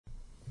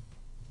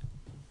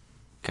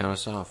Count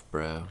us off,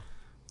 bro.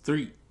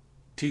 3,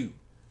 2,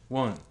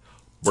 1.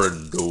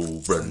 Brendo.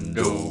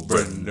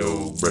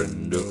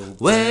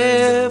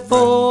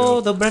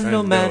 Wherefore the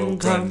Brendo man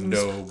comes,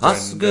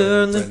 Oscar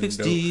Olympics,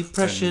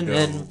 depression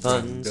and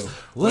funds.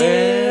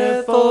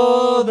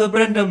 Wherefore the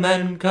Brendo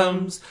man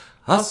comes,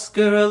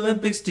 Oscar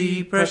Olympics,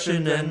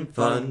 depression and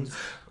funds.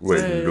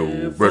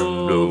 Brendo,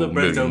 $1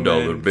 million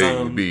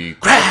baby.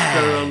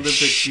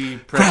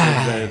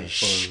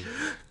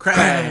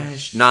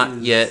 Crash.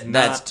 Not yet.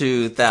 That's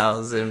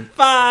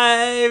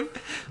 2005.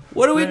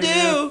 What do we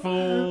do?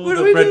 What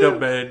do we do? Brendo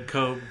man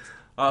comes.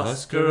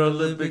 Oscar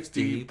Olympics,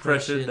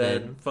 depression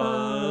and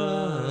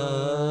funds.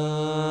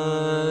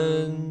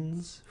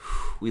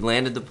 We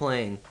landed the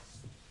plane.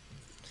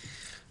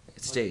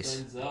 It stays.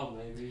 Like Denzel,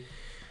 maybe.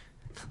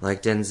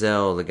 Like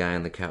Denzel, the guy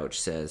on the couch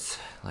says.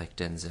 Like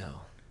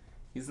Denzel.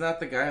 He's not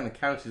the guy on the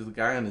couch. He's the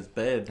guy on his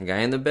bed. The guy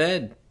in the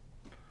bed.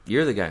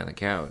 You're the guy on the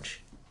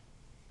couch.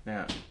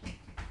 Yeah.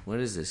 What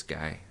is this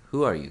guy?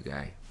 Who are you,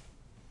 guy?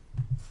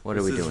 What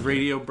are we doing? This is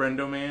Radio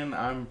Brendo Man.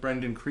 I'm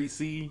Brendan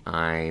Creasy.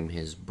 I'm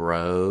his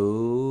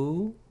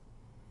bro.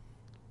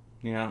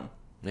 Yeah.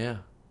 Yeah.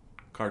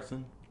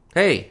 Carson.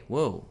 Hey,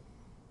 whoa.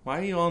 Why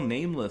are you all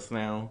nameless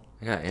now?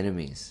 I got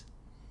enemies.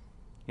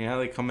 Yeah,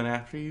 they coming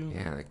after you?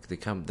 Yeah,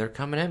 they're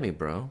coming at me,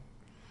 bro.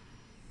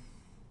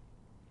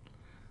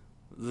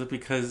 Is it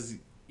because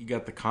you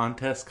got the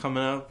contest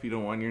coming up? You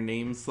don't want your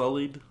name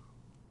sullied?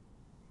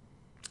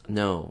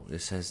 No,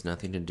 this has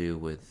nothing to do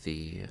with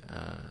the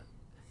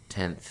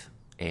 10th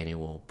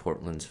annual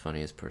Portland's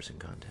Funniest Person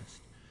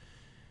contest.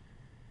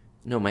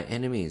 No, my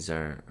enemies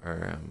are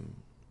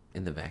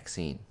in the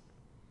vaccine.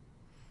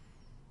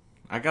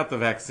 I got the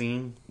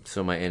vaccine.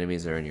 So my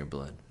enemies are in your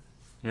blood.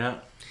 Yeah.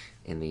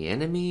 And the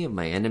enemy of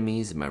my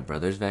enemies and my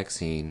brother's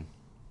vaccine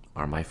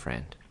are my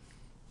friend.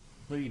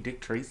 What are you,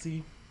 Dick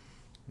Tracy?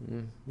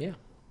 Yeah.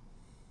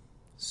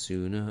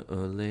 Sooner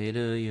or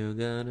later, you're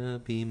gonna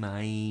be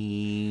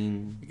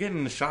mine. You're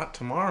getting the shot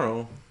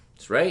tomorrow.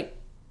 That's right.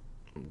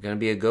 I'm gonna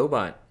be a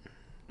GoBot.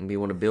 I'm gonna be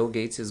one of Bill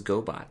Gates'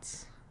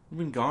 GoBots. We've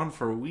been gone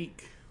for a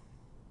week.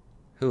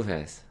 Who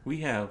has?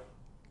 We have.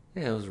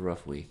 Yeah, it was a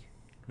rough week.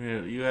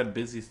 Yeah, you had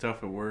busy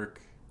stuff at work.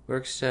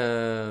 Work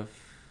stuff.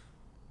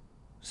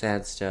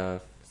 Sad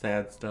stuff.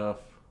 Sad stuff.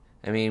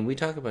 I mean, we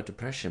talk about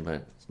depression,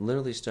 but it's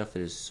literally stuff that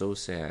is so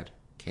sad.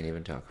 Can't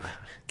even talk about it.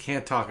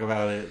 Can't talk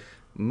about it.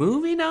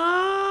 Moving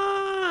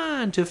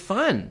on to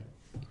fun.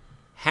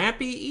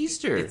 Happy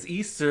Easter. It's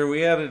Easter.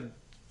 We had a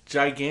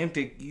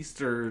gigantic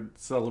Easter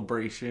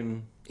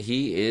celebration.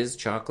 He is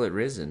chocolate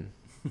risen.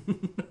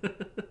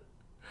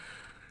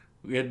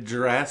 We had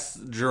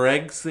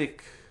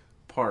Jurassic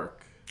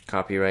Park.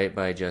 Copyright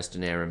by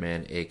Justin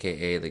Araman,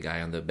 a.k.a. the guy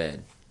on the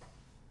bed.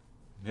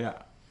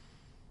 Yeah.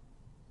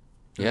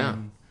 Yeah.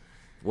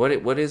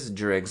 What is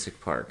Jurassic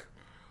Park?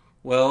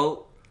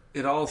 Well,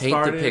 it all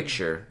started... Paint the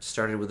picture.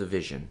 Started with a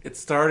vision. It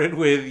started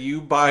with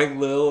you buying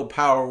Lil a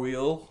Power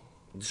Wheel.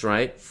 That's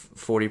right.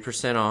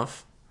 40%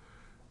 off.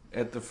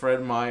 At the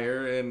Fred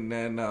Meyer, and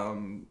then...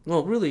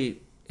 Well,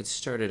 really, it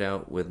started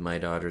out with my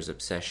daughter's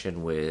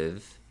obsession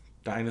with...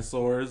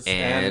 dinosaurs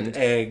and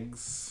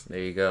eggs. There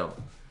you go.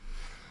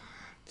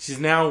 She's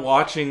now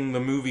watching the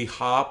movie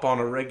Hop on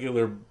a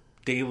regular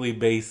daily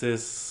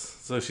basis.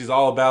 So she's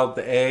all about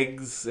the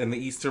eggs and the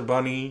Easter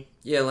Bunny.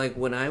 Yeah, like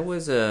when I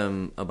was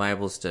a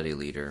Bible study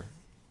leader,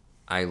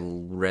 I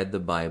read the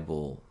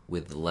Bible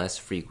with less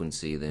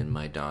frequency than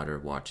my daughter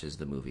watches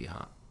the movie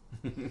Hop.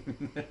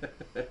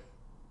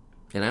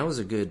 And I was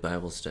a good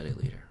Bible study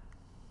leader.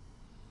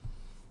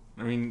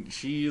 I mean,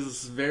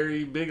 she's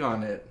very big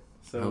on it.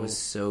 So I was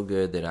so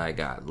good that I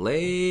got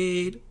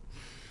laid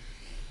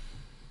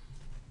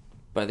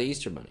by the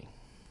Easter Bunny.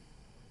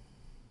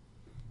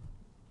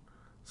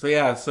 So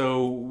yeah,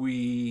 so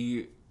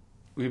we've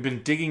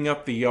been digging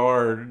up the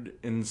yard,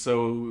 and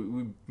so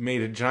we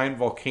made a giant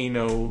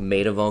volcano.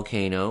 Made a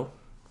volcano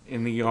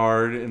in the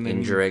yard, and then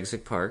in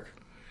Jurassic Park.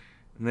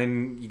 And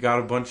then you got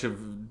a bunch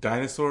of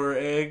dinosaur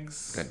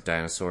eggs. Got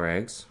dinosaur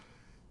eggs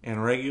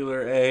and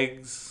regular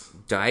eggs.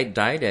 Dyed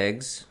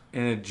eggs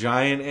and a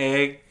giant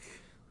egg.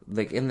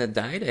 Like, and the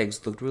dyed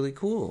eggs looked really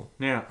cool.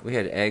 Yeah. We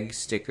had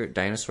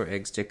dinosaur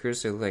egg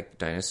stickers. They looked like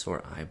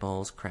dinosaur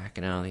eyeballs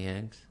cracking out of the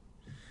eggs.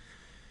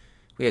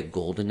 We had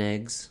golden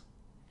eggs.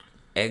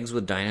 Eggs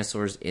with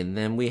dinosaurs in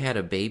them. We had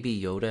a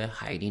baby Yoda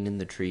hiding in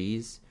the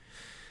trees.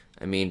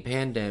 I mean,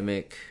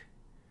 pandemic,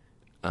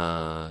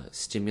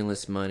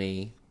 stimulus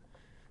money,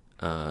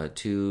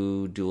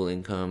 2 dual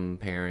income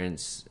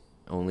parents,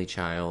 only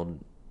child.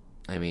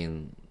 I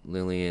mean,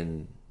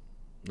 Lillian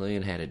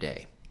had a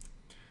day.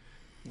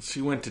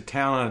 She went to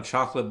town on a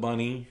chocolate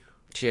bunny.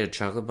 She had a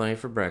chocolate bunny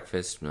for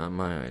breakfast. Not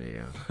my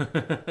idea.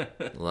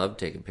 Loved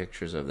taking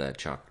pictures of that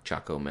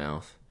choco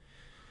mouth.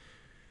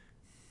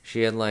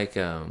 She had like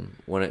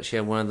one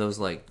of those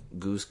like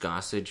Goose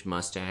Gossage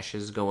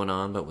mustaches going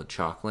on, but with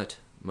chocolate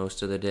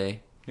most of the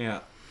day. Yeah.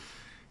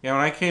 Yeah,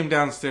 when I came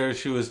downstairs,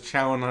 she was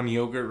chowing on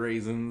yogurt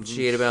raisins.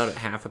 She ate about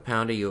half a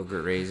pound of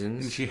yogurt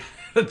raisins. And she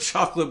a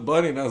chocolate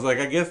bunny, and I was like,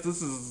 I guess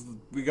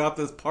we got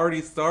this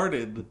party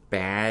started.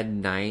 Bad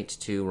night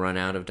to run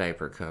out of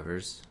diaper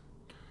covers.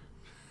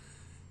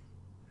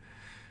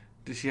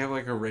 Did she have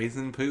like a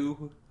raisin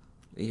poo?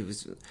 He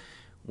was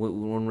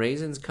when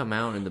raisins come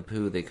out in the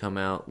poo, they come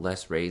out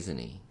less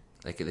raisiny.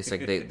 Like it's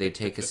like they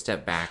take a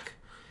step back.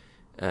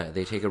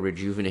 They take a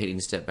rejuvenating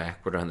step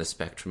backward on the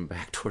spectrum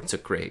back towards a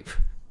grape.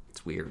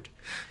 It's weird.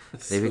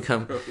 They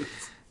become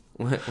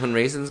when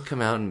raisins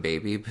come out in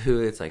baby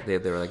poo. It's like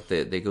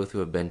they go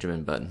through a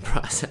Benjamin Button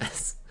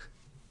process.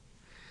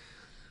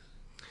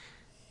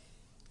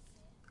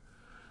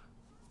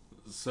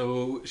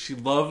 So she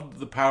loved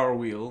the Power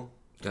Wheel.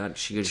 God,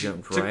 she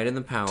jumped right in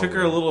the Power Took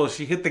her a Wheel. little.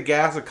 She hit the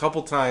gas a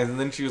couple times, and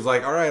then she was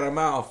like, "All right, I'm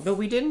out." But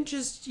we didn't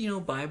just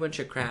buy a bunch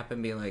of crap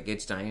and be like,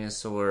 it's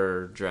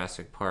Dinosaur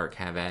Jurassic Park,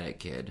 have at it,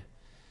 kid.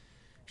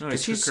 No,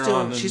 Because she's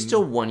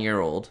still 1 year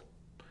old.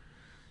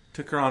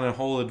 Took her on a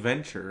whole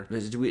adventure.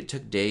 It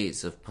took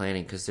days of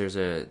planning because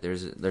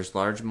there's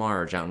Large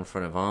Marge out in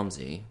front of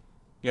OMSI.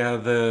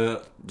 Yeah,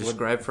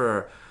 Describe for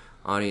our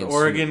audience. the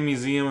Oregon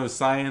Museum of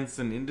Science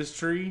and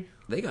Industry.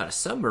 They got a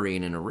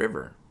submarine in a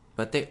river,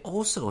 but they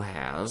also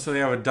have So they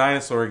have a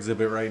dinosaur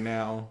exhibit right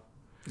now,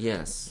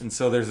 yes and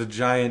so there's a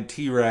giant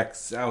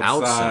T-Rex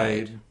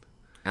outside.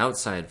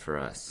 outside for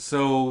us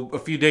So a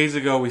few days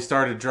ago, we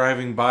started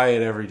driving by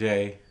it every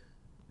day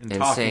and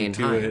talking saying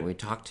to hi. it, We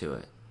talked to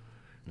it.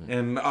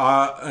 and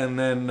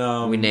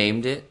then We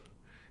named it.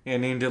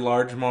 and named it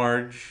Large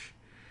Marge,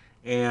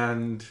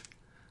 and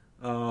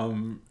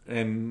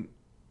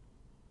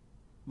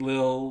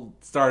Lil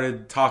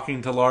started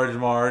talking to Large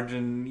Marge,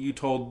 and you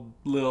told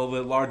Lil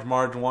that Large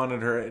Marge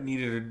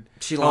needed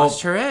She help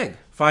lost her egg.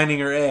 finding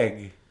her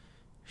egg.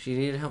 She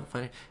needed help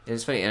finding. And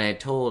it's funny. And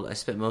I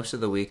spent most of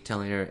the week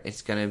telling her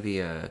it's gonna be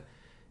a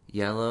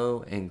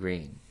yellow and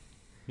green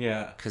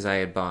Yeah, because I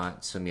had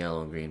bought some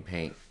yellow and green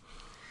paint.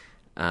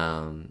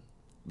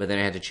 But then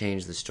I had to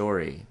change the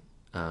story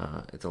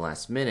at the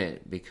last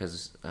minute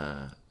because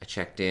I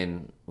checked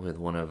in with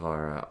one of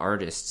our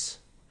artists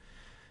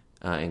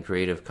and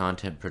creative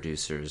content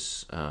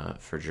producers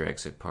for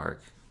Jurassic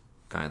Park,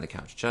 Guy on the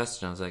Couch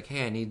Justin. I was like,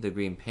 hey, I need the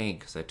green paint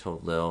because I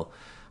told Lil,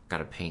 I've got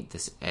to paint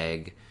this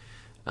egg,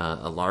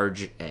 a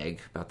large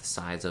egg about the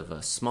size of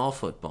a small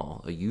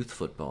football, a youth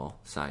football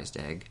sized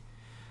egg.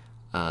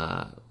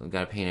 I've got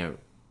to paint it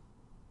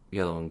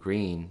yellow and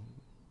green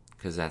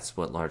because that's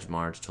what Large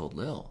Marge told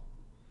Lil.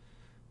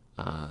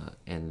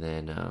 And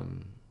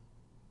then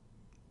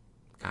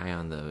guy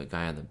on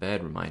the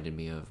bed reminded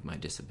me of my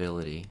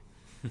disability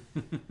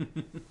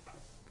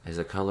as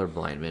a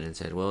colorblind man and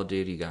said, well,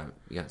 dude, you got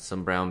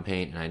some brown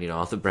paint and I need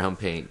all the brown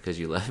paint because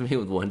you left me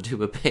with one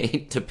tube of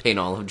paint to paint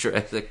all of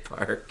Jurassic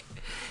Park,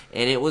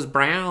 and it was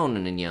brown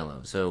and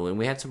yellow, and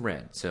we had some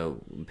red,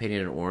 so we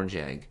painted an orange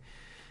egg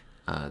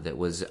that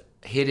was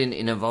hidden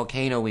in a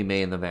volcano we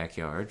made in the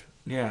backyard.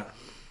 yeah.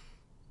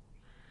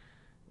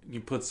 You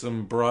put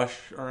some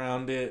brush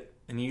around it,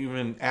 and you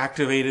even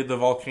activated the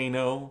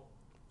volcano.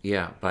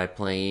 Yeah, by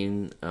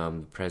playing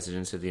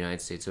Presidents of the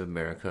United States of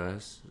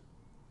America's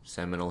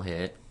seminal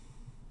hit.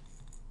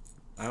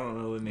 I don't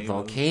know the name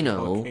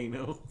Volcano. of the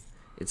volcano.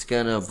 It's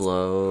gonna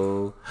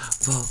blow.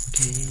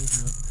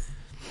 Volcano.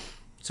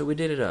 So we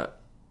did it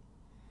up.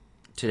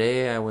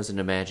 Today I was an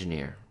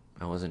Imagineer.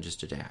 I wasn't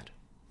just a dad.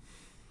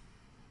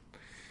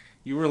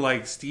 You were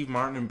like Steve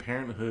Martin in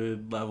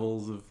Parenthood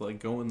levels of like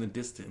going the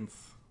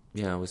distance.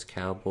 Yeah, I was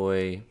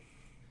Cowboy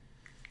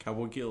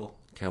Gil.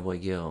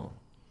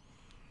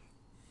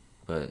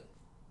 But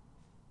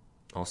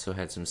also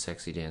had some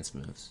sexy dance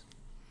moves.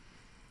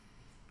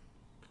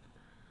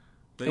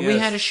 But And yes. we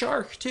had a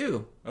shark,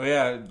 too. Oh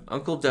yeah,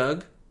 Uncle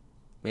Doug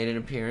made an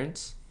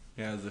appearance.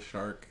 yeah, the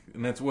shark,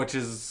 and that's which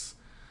is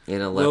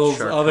In a left Will's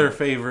shark. other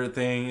favorite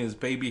thing is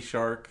Baby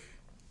Shark.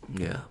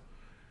 Yeah.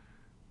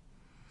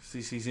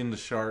 She's into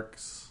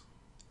sharks.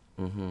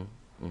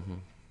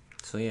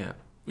 So yeah.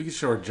 We could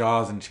show her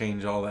Jaws and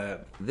change all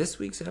that. This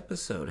week's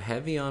episode,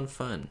 heavy on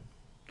fun.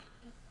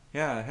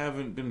 Yeah, I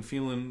haven't been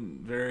feeling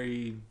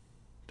very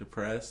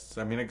depressed.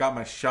 I mean, I got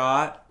my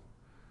shot.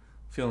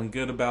 Feeling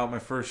good about my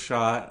first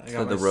shot.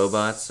 So the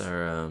robots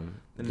are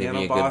the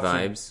giving you good nanobots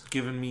are vibes.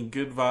 giving me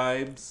good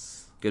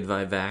vibes. Good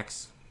vibe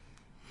vax.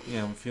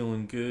 Yeah, I'm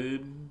feeling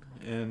good,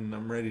 and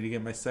I'm ready to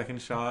get my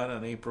second shot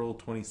on April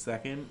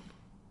 22nd.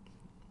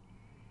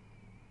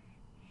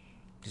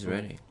 He's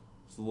ready.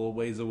 It's a little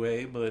ways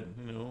away, but,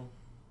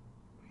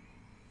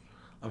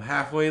 I'm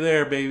halfway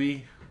there,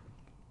 baby.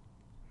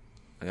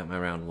 I got my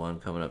round 1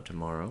 coming up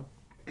tomorrow.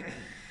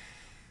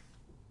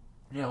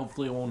 Yeah,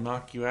 hopefully it won't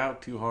knock you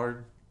out too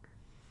hard.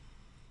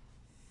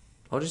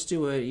 I'll just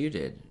do what you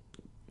did.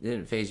 It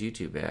didn't phase you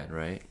too bad,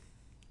 right?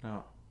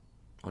 No.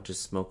 I'll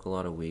just smoke a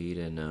lot of weed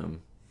and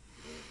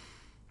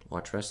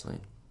watch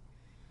wrestling.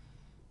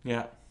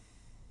 Yeah.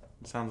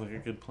 Sounds like a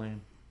good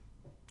plan.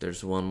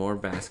 There's one more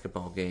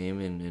basketball game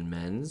in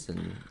men's,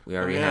 and we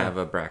already yeah. have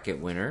a bracket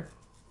winner.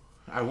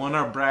 I won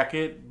our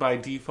bracket by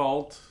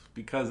default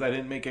because I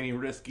didn't make any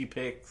risky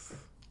picks.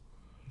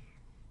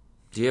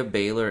 Do you have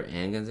Baylor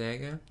and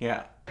Gonzaga?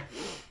 Yeah.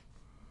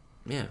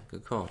 Yeah,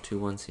 good call.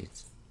 2-1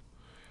 seats.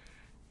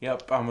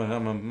 Yep, I'm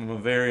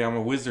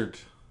a wizard.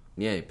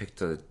 Yeah, you picked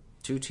the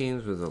two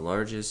teams with the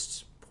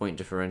largest point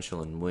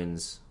differential and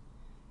wins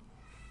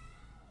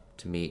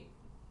to meet.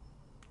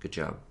 Good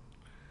job.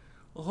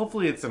 Well,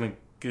 hopefully it's in a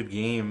good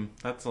game.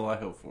 That's all I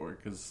hope for,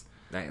 because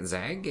That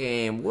Gonzaga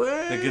game,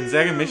 what? the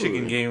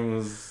Gonzaga-Michigan game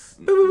was...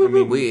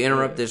 We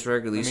interrupt this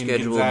regularly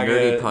scheduled Gonzaga,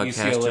 nerdy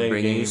podcast UCLA to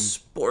bring you game.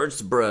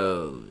 Sports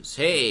Bros.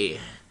 Hey,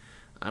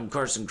 I'm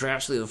Carson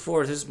Crashley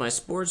IV. This is my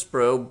sports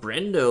bro,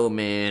 Brendo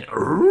Man.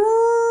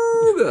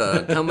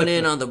 Aruga, coming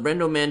in on the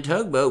Brendo Man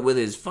tugboat with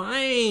his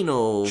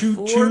final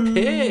Choo-choo. 4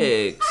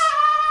 picks.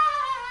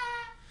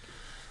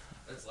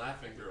 That's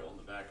Laughing Girl in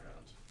the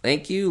background.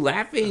 Thank you,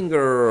 Laughing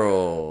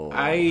Girl.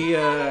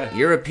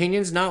 Your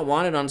opinion's not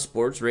wanted on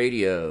sports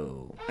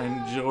radio.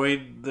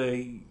 enjoyed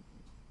the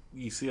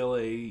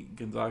UCLA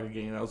Gonzaga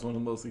game. That was one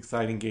of the most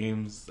exciting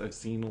games I've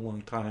seen in a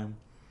long time.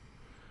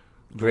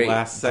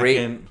 Last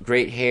second.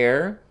 Great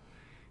hair.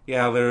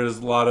 Yeah, there's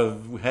a lot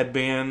of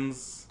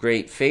headbands.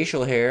 Great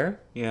facial hair.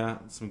 Yeah,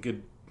 some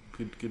good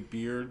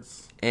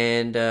beards.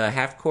 And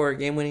half-court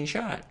game-winning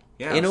shot.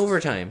 Yeah, in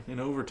overtime. In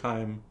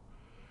overtime.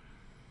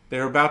 They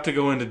were about to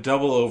go into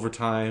double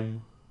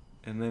overtime,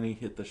 and then he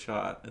hit the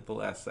shot at the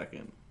last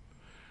second.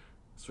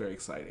 It's very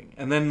exciting.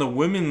 And then the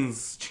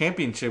women's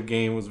championship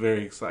game was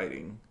very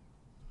exciting.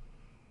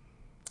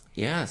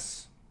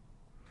 Yes.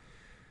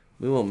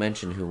 We won't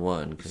mention who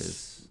won,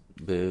 because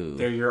boo.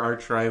 They're your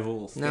arch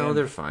rivals. No,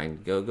 they're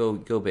fine.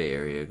 Go Bay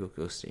Area.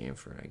 Go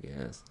Stanford, I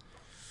guess.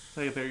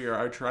 Like they're your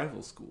arch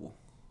rival school.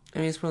 I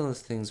mean, it's one of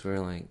those things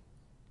where, like,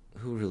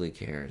 who really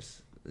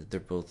cares?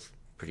 They're both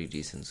pretty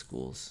decent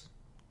schools.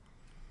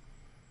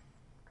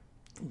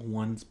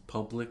 One's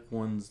public,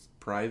 one's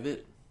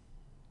private.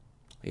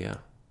 Yeah.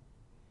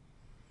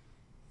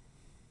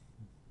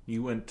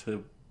 You went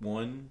to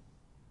one?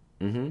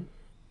 Mm-hmm.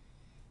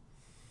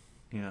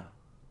 Yeah.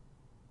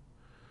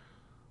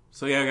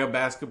 So yeah, I got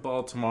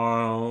basketball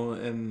tomorrow,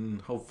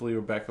 and hopefully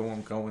Rebecca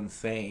won't go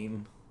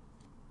insane.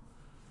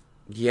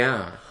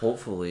 Yeah,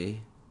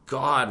 hopefully.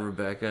 God,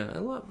 Rebecca. I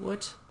love...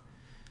 What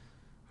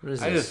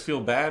is this? I just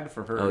feel bad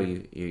for her. Oh,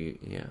 you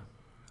yeah.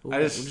 We'll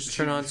just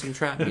turn on some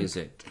trap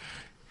music.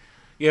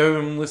 Yeah, I've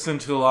been listening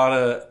to a lot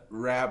of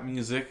rap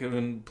music. I've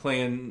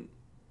been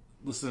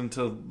listening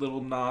to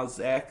Lil Nas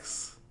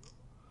X.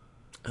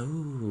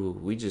 Ooh,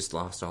 we just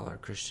lost all our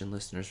Christian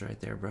listeners right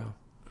there, bro.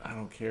 I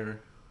don't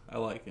care. I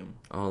like him.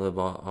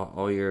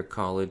 All your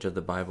college of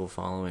the Bible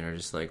following are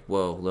just like,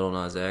 whoa, Lil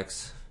Nas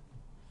X.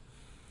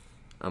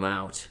 I'm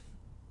out.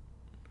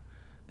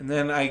 And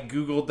then I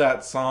Googled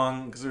that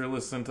song because we were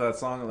listening to that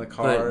song in the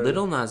car. But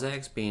Lil Nas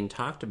X being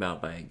talked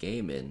about by a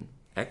gay man,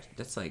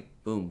 that's like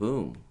boom,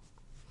 boom.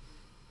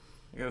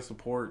 I gotta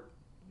support.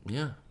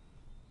 Yeah.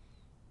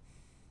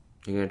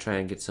 You're gonna try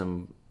and get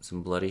some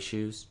bloody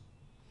shoes?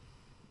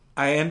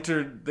 I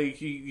entered.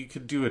 You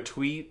could do a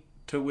tweet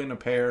to win a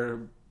pair,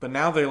 but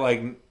now they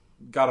like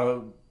got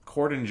a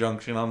court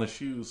injunction on the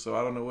shoes, so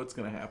I don't know what's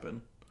gonna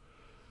happen.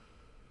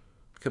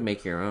 Could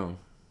make your own.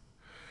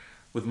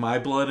 With my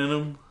blood in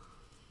them,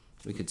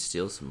 We could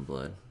steal some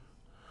blood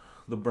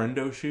the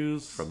Brendo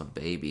shoes from a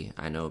baby.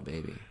 I know a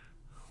baby.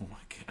 Oh my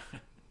god!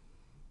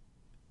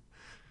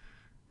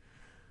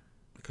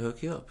 I could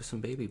hook you up with some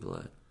baby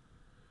blood.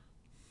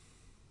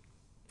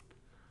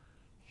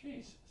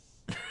 Jesus.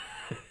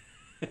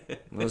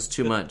 That was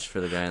too much for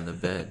the guy in the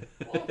bed.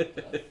 What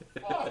the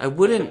fuck? I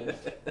wouldn't.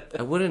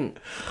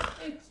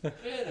 It's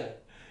been a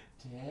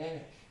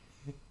day.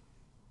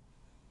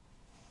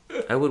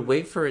 I would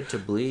wait for it to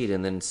bleed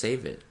and then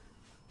save it.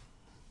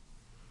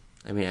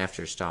 I mean,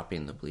 after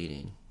stopping the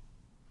bleeding.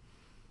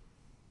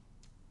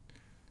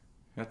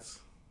 That's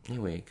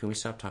Anyway, can we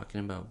stop talking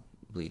about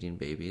bleeding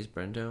babies,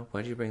 Brendo?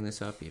 Why'd you bring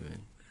this up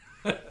even?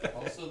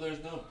 Also,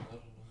 there's no blood in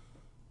them.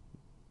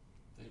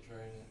 They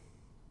drain it.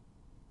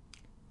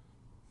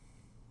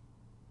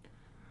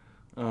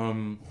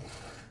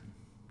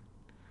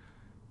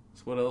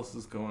 So what else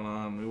is going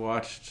on? We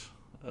watched.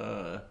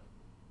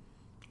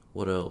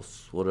 What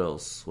else? What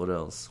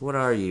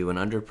are you, an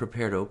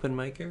underprepared open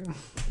micer?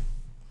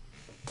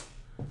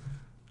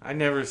 I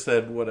never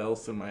said what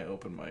else in my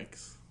open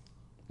mics.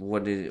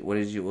 What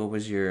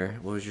was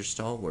your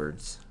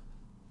stalwarts?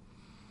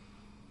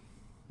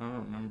 I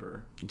don't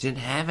remember. You didn't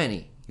have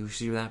any. You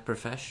were that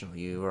professional.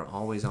 You were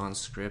always on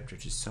script or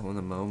just so in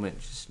the moment,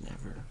 just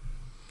never.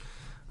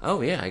 Oh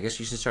yeah, I guess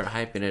you should start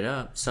hyping it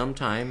up.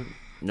 Sometime,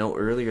 no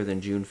earlier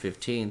than June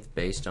 15th,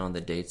 based on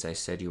the dates I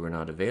said you were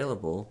not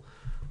available,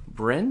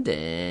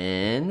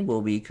 Brendan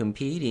will be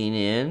competing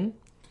in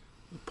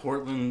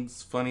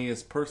Portland's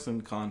Funniest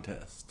Person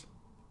contest.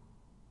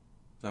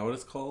 Is that what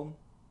it's called?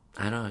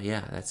 I know,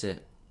 yeah, that's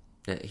it.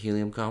 At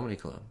Helium Comedy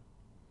Club.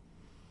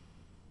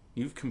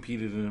 You've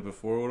competed in it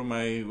before. What am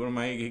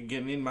I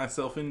getting in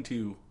myself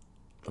into?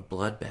 A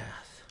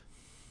bloodbath.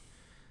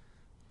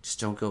 Just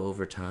don't go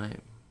over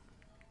time.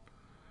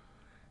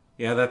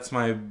 Yeah, that's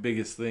my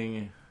biggest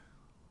thing.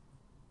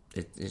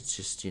 It's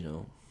just,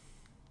 Do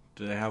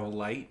they have a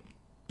light?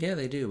 Yeah,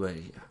 they do, but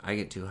I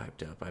get too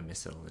hyped up. I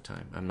miss it all the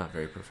time. I'm not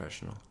very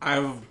professional.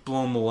 I've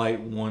blown the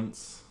light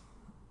once.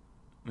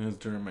 It was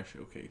during my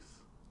showcase.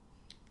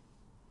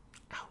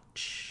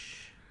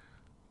 Ouch.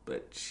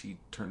 But she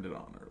turned it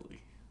on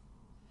early.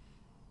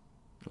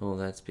 Well,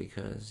 that's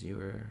because you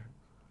were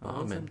I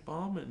bombing. wasn't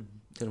bombing.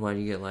 Then why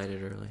do you get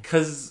lighted early?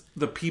 Because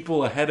the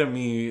people ahead of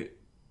me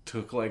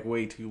took like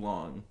way too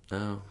long.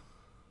 Oh.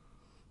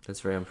 That's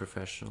very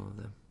unprofessional of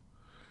them.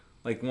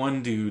 Like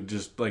one dude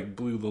just like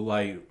blew the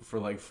light for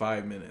like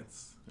 5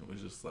 minutes. It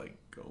was just like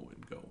going.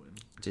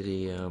 Did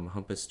he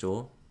hump his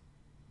stool?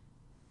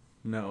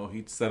 No,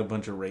 he said a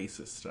bunch of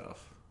racist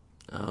stuff.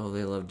 Oh,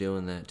 they love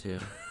doing that too.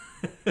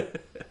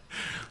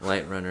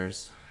 Light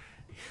runners.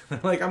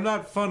 Like, I'm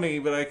not funny,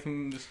 but I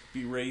can just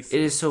be racist.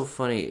 It is so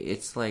funny.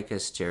 It's like a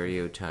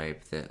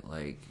stereotype that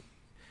like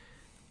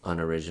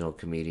unoriginal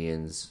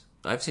comedians.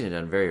 I've seen it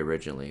done very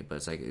originally, but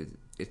it's like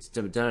it's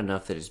done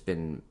enough that it's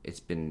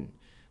been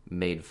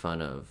made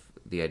fun of.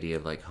 The idea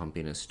of like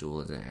humping a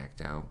stool as an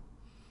act out.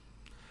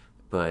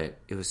 But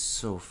it was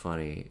so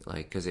funny,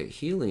 like, because at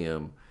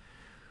Helium,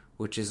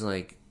 which is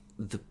like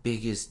the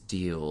biggest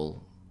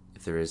deal,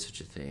 if there is such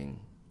a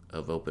thing,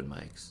 of open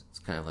mics. It's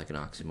kind of like an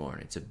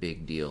oxymoron. It's a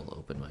big deal,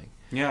 open mic.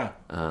 Yeah.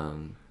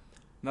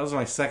 That was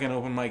my second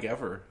open mic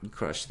ever. You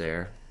crushed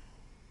there.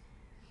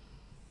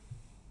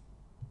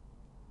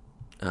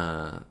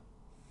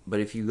 But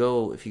if you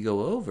go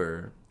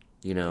over,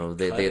 you know,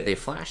 they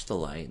flash the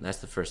light, and that's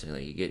the first thing.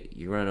 Like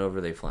you run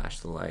over, they flash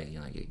the light. You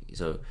know, like,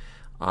 so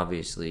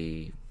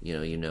obviously,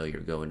 you know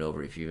you're going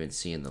over if you've been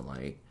seeing the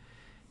light.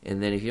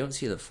 And then if you don't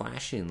see the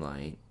flashing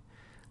light,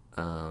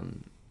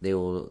 they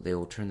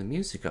will turn the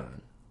music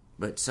on.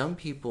 But some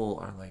people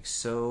are like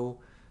so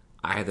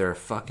either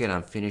fuck it,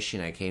 I'm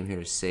finishing, I came here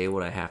to say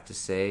what I have to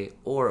say,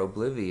 or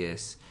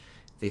oblivious.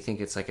 They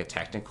think it's like a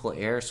technical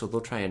error, so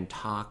they'll try and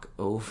talk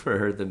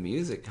over the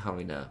music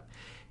coming up.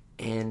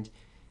 And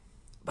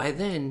by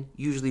then,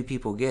 usually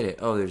people get it.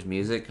 Oh, there's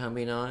music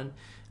coming on.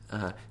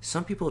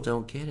 Some people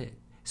don't get it.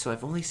 So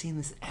I've only seen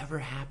this ever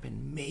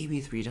happen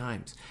maybe 3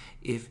 times.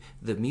 If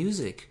the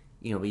music,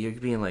 you know, but you're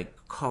being like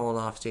called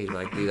off stage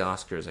like the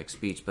Oscars, like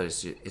speech, but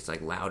it's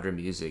like louder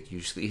music.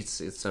 Usually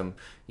it's some,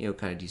 you know,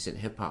 kind of decent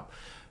hip hop.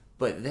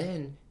 But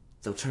then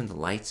they'll turn the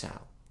lights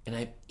out, and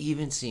I've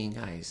even seen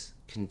guys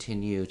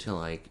continue to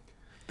like.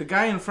 The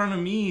guy in front of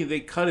me,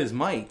 they cut his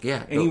mic.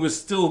 Yeah, and he was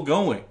still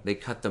going. They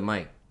cut the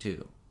mic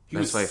too. He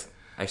That's was- why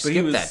I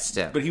skipped that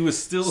step. But he was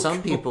still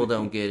Some going. people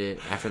don't get it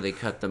after they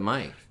cut the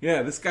mic.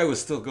 Yeah, this guy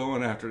was still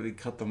going after they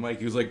cut the mic.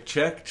 He was like,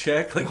 check,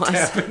 like Well,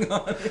 tapping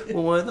on it.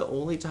 Well, one of the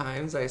only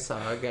times I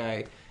saw a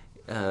guy,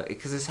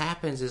 because this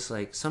happens, is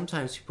like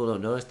sometimes people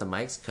don't notice the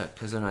mic's cut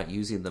because they're not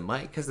using the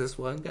mic. Because this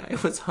one guy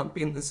was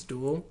humping the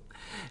stool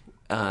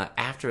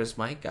after his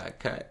mic got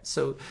cut,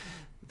 so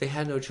they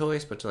had no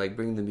choice but to like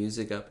bring the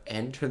music up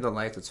and turn the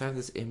lights on. So I have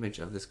this image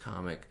of this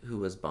comic who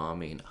was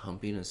bombing,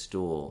 humping a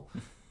stool,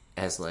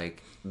 as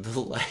like the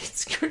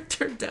lights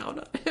turned down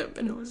on him,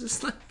 and it was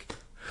just like,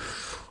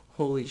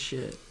 holy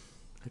shit,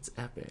 that's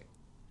epic.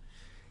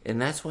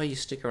 And that's why you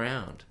stick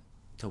around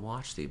to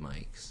watch the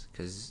mics,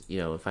 because you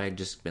know, if I had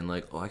just been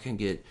like, oh, I can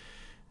get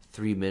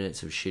 3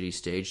 minutes of shitty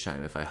stage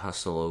time if I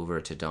hustle over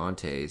to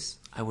Dante's,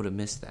 I would have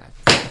missed that.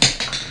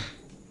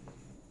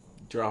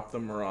 Drop the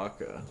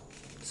maraca.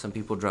 Some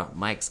people drop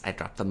mics, I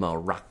drop the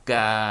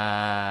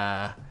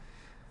maraca.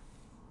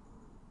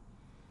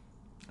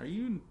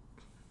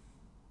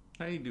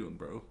 How you doing,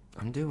 bro?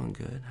 I'm doing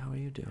good. How are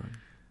you doing?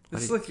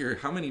 This is like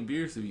how many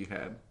beers have you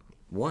had?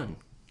 1.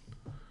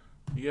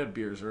 You had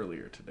beers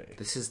earlier today.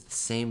 This is the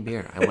same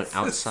beer. I went It's the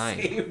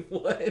outside. same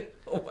one.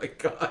 Oh my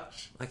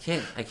gosh. I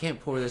can't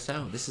pour this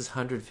out. This is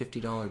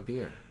 $150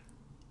 beer.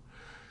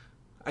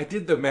 I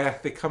did the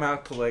math. They come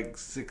out to like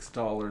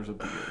 $6 a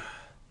beer.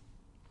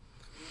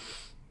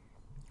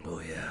 Oh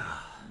yeah.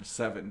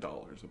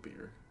 $7 a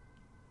beer.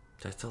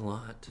 That's a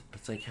lot.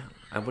 That's like,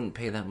 I wouldn't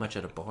pay that much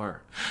at a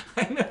bar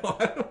I know.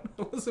 I don't know.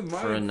 It wasn't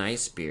mine. for a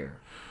nice beer.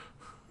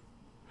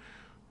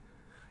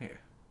 Yeah.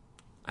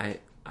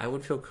 I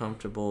would feel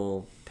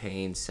comfortable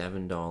paying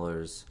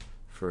 $7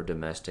 for a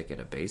domestic at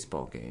a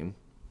baseball game.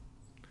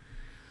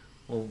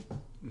 Well,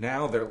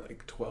 now they're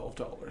like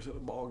 $12 at a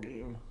ball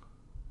game.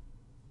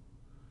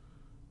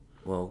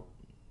 Well,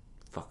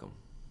 fuck them.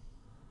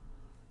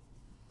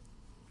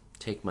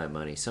 Take my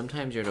money.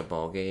 Sometimes you're at a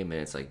ball game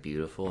and it's like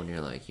beautiful, and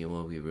you're like, you know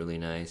what would be really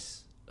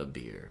nice? A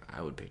beer.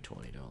 I would pay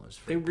 $20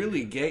 for. They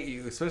really get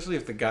you, especially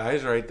if the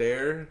guy's right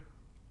there.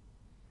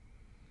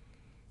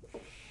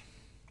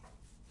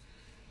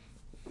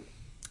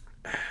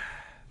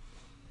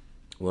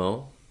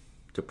 Well,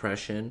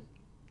 depression.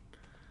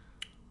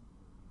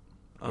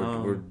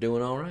 We're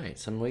doing all right.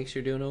 Some weeks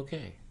you're doing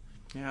okay.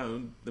 Yeah,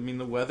 I mean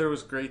the weather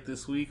was great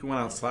this week. We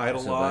went outside a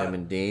So lot.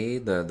 vitamin D.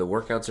 The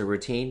workouts are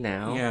routine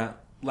now. Yeah,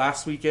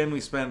 last weekend we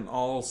spent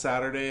all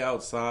Saturday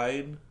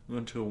outside. We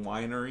went to a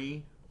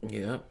winery.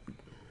 Yep.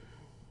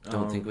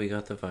 Don't think we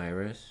got the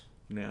virus.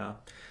 Yeah,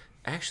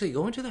 Actually,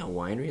 going to that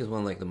winery is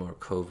one of like the more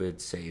COVID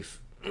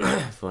safe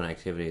fun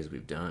activities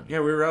we've done. yeah,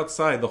 we were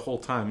outside the whole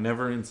time,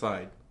 never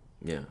inside.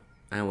 Yeah.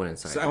 I went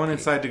inside. So I went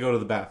inside to go to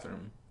the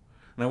bathroom,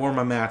 and I wore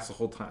my mask the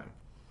whole time.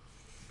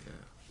 Yeah.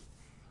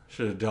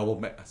 Should have double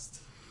masked,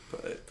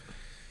 but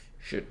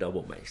Should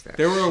double mask that.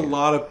 there were a shit.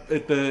 lot of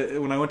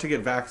when I went to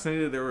get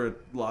vaccinated. There were a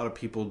lot of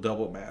people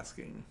double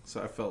masking,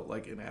 so I felt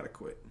like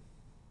inadequate.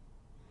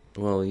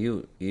 Well,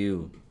 you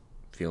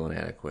feel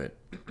inadequate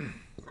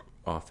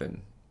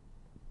often.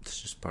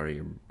 It's just part of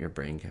your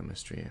brain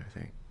chemistry, I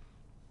think.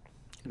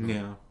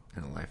 Yeah.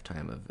 In a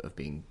lifetime of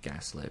being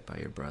gaslit by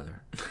your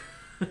brother.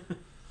 There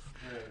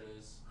it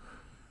is.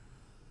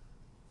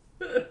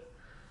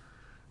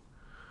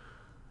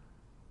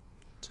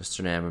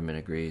 Justin Ammerman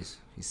agrees.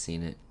 He's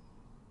seen it.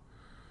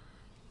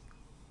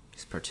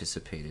 He's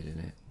participated in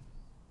it.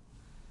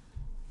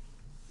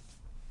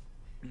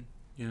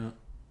 Yeah.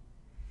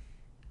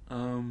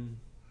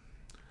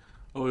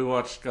 We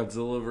watched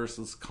Godzilla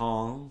vs.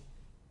 Kong.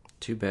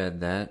 Too bad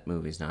that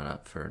movie's not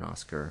up for an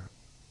Oscar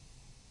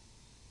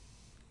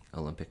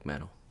Olympic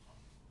medal.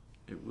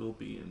 It will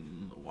be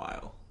in a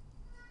while.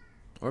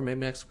 Or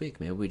maybe next week.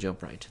 Maybe we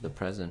jump right to the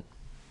present.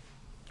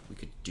 We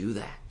could do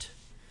that.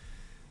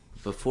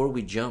 Before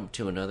we jump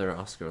to another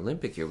Oscar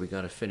Olympic year, we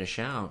got to finish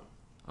out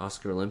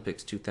Oscar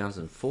Olympics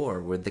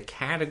 2004 with the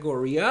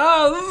category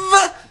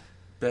of...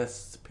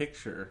 Best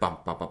Picture. Bum,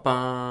 bum, bum,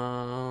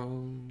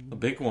 bum. A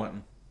big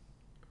one.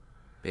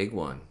 Big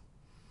one.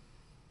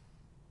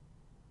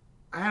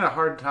 I had a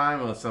hard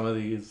time with some of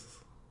these.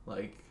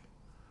 Like,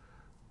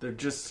 they're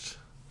just...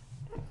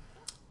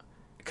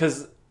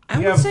 Because I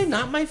would say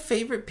not my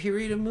favorite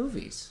period of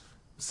movies.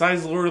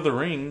 besides Lord of the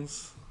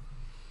Rings,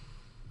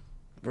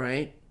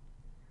 Right?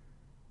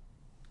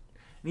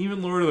 and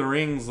even Lord of the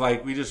Rings,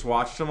 like, we just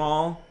watched them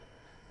all,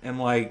 and,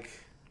 like,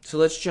 So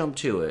let's jump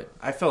to it.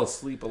 I fell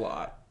asleep a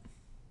lot.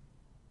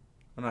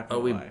 I'm not Are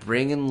gonna we lie.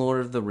 bringing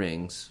Lord of the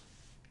Rings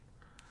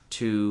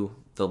to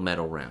the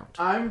medal round?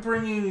 I'm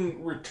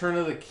bringing Return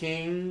of the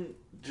King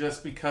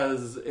just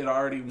because it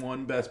already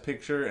won Best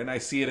Picture, and I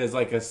see it as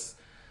like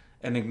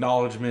an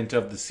acknowledgement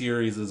of the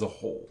series as a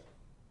whole.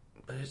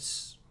 But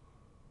it's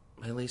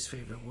my least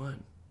favorite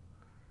one.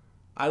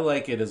 I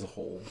like it as a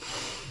whole.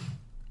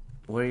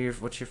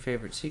 What's your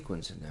favorite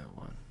sequence in that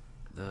one?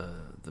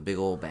 The big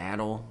old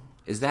battle?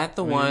 Is that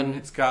the I mean, one?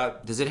 It's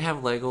got... Does it have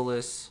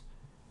Legolas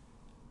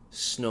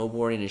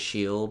snowboarding a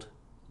shield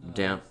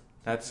down?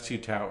 That's Two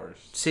Towers.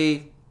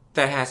 See,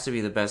 that has to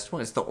be the best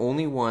one. It's the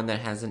only one that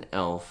has an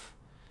elf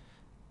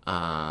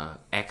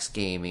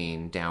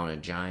X-gaming down a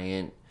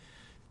giant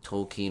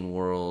Tolkien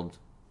world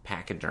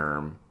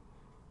pachyderm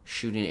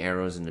shooting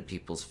arrows into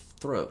people's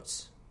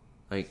throats.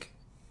 Like,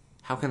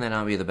 how can that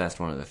not be the best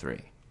one of the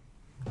three?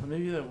 Well,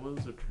 maybe that was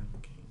Return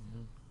of the King.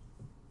 Yeah.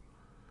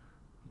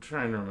 I'm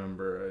trying to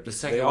remember. The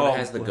second one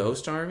has the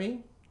Ghost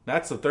Army,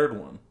 That's the third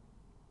one.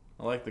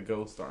 I like the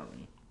Ghost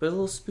Army. but a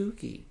little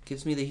spooky.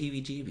 Gives me the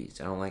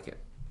heebie-jeebies. I don't like it.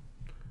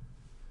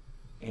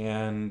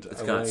 And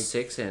It's I got like,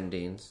 6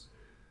 endings.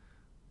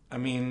 I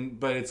mean,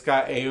 but it's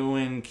got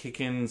Eowyn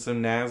kicking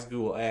some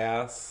Nazgul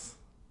ass.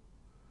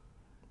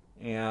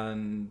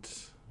 And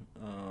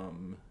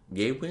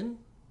Yeowyn?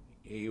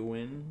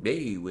 Eowyn.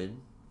 Yeowyn.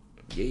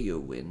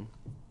 Yeowyn.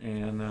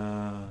 And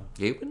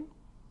Yeowyn?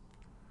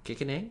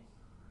 Kicking A?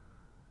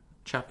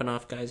 Chopping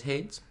off guys'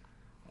 heads?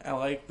 I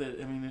like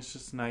that. I mean, it's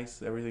just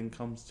nice. Everything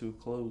comes to a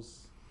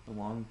close. The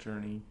long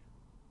journey.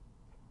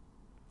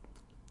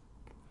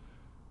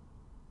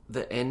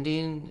 The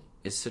ending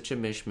is such a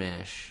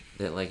mishmash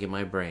that, like, in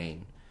my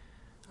brain,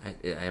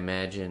 I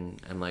imagine,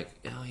 I'm like,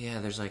 oh yeah,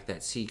 there's like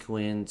that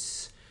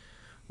sequence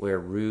where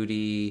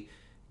Rudy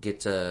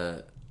gets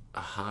a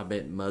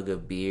Hobbit mug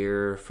of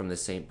beer from the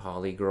St.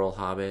 Pauli girl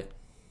Hobbit.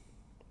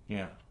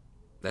 Yeah.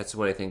 That's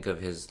what I think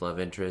of his love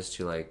interest,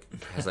 who like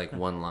has like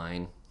one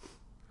line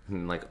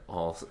in like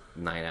all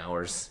 9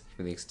 hours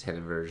in the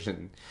extended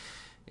version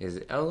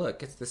is, oh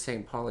look, it's the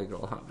St. Pauli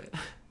girl Hobbit.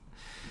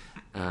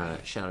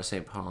 Shout out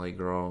St. Pauli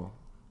girl.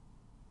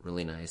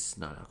 Really nice,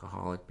 not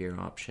alcoholic beer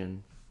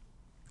option.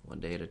 One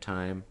day at a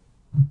time.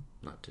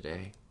 Not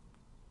today.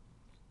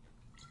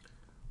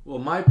 Well,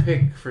 my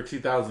pick for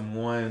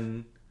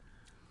 2001,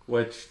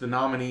 which the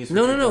nominees for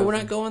No, 2000 we're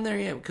not going there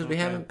yet because we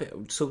Okay.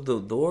 haven't. So the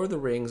Lord of the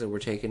Rings that we're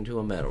taking to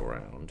a medal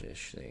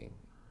round-ish thing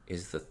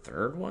is the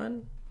third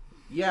one?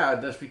 Yeah,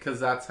 that's because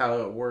that's how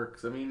it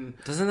works. I mean,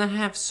 Doesn't that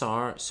have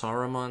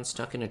Saruman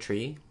stuck in a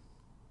tree?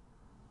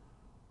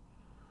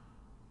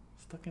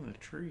 stuck in a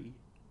tree.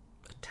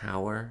 A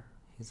tower?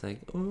 He's like,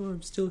 oh,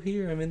 I'm still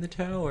here. I'm in the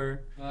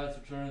tower. No, that's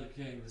Return of the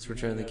King. It's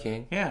Return of the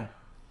King. Yeah.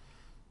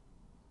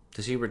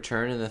 Does he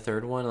return in the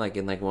third one, like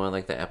in like one of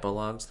like the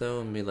epilogues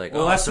though, and be like,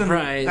 Well, oh, that's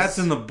surprise? that's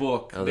in the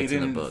book. Oh, They that's in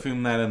the didn't book.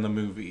 film that in the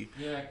movie.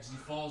 Yeah, because he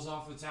falls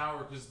off the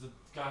tower because the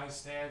guy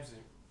stabs him.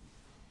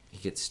 He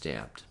gets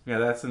stabbed. Yeah,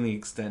 that's in the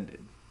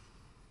extended,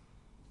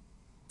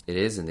 It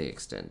is in the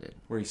extended.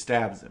 where he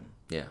stabs him.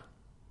 Yeah.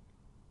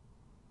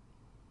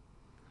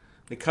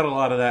 They cut a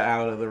lot of that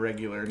out of the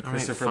regular, and All right,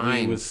 Christopher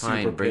fine, Lee was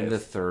super Bring the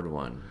pissed. third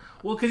one.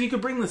 Well, because you could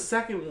bring the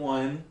second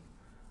one,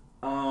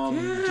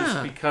 just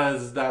Yeah.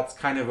 because that's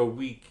kind of a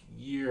weak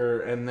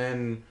year, and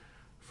then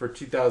For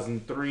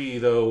 2003,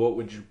 though, what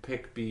would your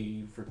pick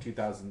be for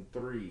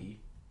 2003?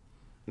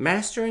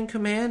 Master and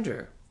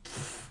Commander.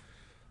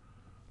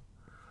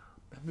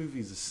 That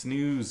movie's a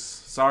snooze.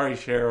 Sorry,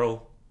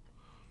 Cheryl.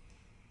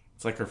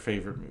 It's like her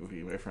favorite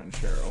movie, my friend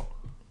Cheryl.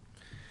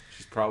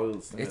 She's probably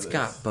listening It's to this.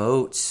 got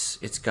boats.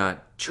 It's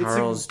got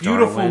Charles It's a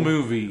beautiful Darwin.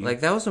 movie.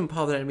 Like, that was when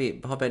Paul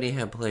Bettany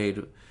had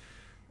played...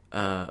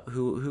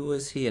 who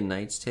was he in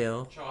Knight's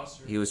Tale?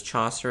 Chaucer. He was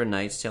Chaucer in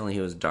Knight's Tale, and he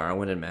was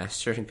Darwin in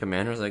Master and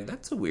Commander. I was like,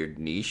 that's a weird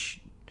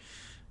niche.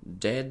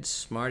 Dead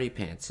smarty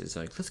pants is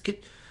like,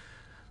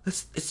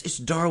 it's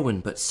Darwin,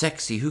 but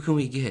sexy. Who can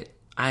we get?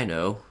 I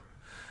know.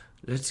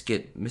 Let's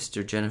get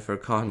Mr. Jennifer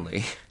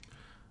Connelly.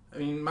 I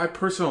mean, my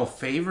personal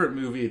favorite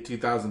movie of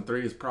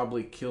 2003 is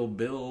probably Kill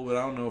Bill, but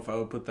I don't know if I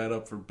would put that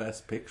up for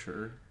Best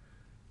Picture.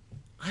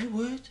 I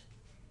would.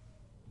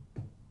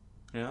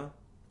 Yeah?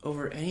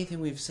 Over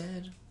anything we've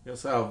said. You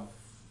also have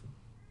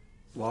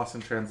Lost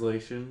in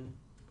Translation.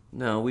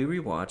 No, we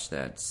rewatched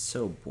that. It's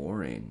so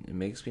boring. It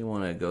makes me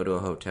want to go to a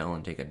hotel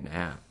and take a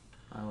nap.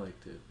 I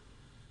liked it.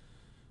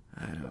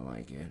 I don't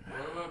like it.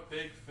 What about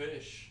Big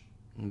Fish?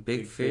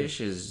 Big Fish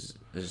is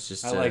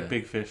just. I like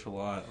Big Fish a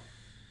lot.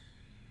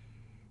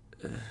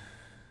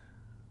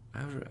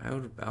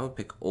 I would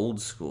pick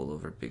Old School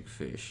over Big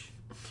Fish.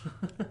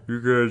 You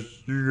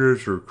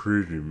guys are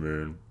crazy,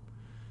 man.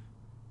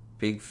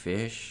 Big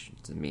Fish,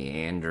 it's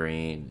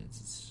meandering.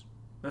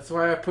 That's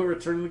why I put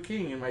Return of the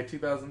King in my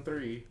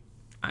 2003.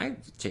 I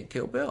take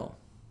Kill Bill.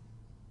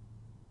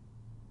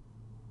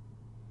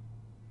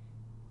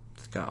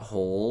 It's got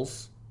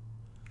holes.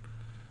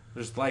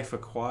 There's Life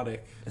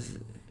Aquatic.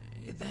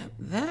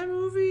 That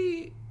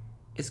movie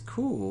is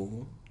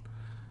cool.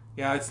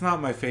 Yeah, it's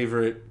not my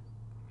favorite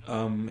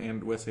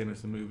and Wes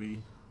Anderson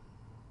movie.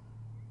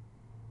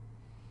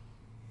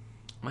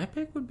 My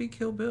pick would be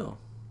Kill Bill.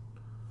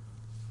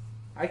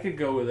 I could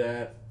go with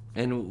that.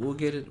 And we'll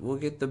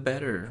get the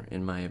better,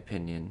 in my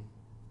opinion,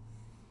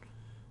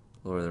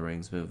 Lord of the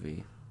Rings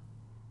movie.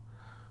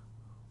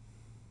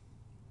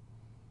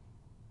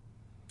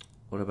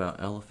 What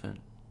about Elephant?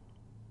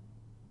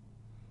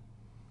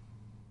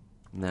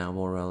 Now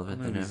more relevant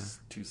That than ever. movie's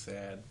too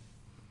sad.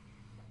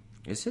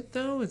 Is it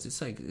though?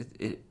 It's like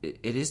it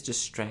is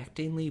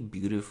distractingly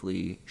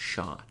beautifully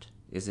shot,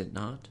 is it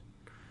not?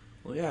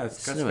 Well, yeah,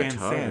 it's Gus Van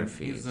Sant.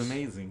 Cinematography He's is-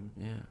 amazing.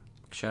 Yeah.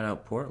 Shout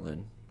out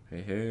Portland.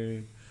 Hey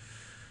hey.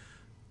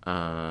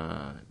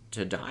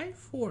 To Die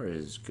For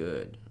is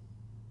good,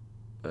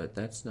 but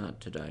that's not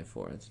To Die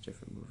For. It's a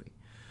different movie.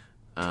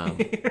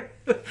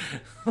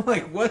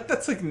 Like, what?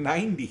 That's like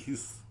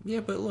 90s.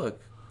 Yeah, but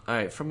look. All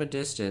right, from a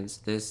distance,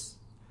 this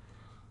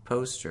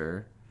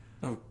poster.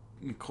 Oh,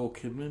 Nicole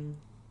Kidman?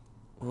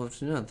 Well,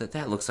 no,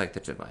 that looks like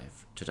the To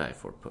Die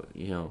For.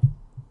 You know,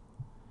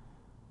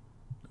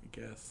 I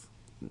guess.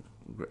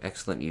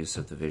 excellent use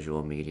of the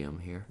visual medium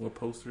here. What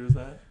poster is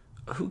that?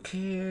 Who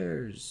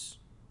cares?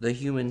 The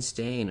Human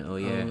Stain. Oh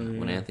yeah,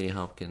 when Anthony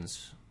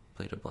Hopkins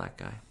played a black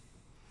guy.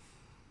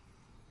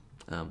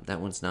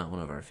 That one's not one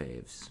of our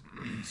faves.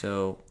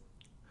 So,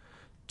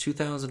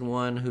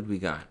 2001. Who'd we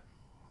got?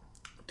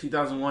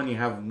 2001, you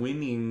have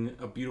Winning,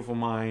 A Beautiful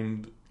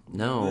Mind.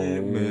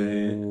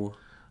 No.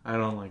 I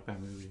don't like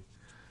that movie.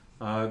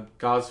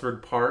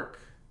 Gosford Park,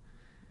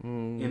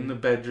 In the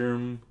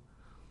Bedroom,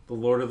 The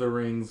Lord of the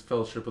Rings,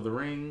 Fellowship of the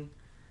Ring,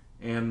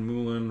 and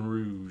Moulin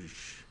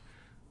Rouge.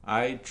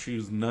 I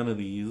choose none of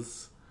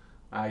these.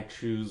 I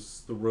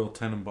choose the Royal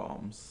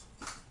Tenenbaums.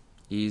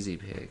 Easy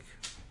pick.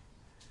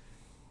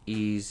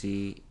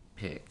 Easy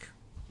pick.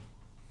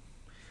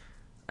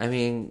 I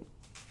mean,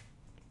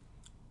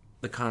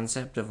 the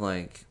concept of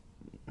like,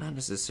 not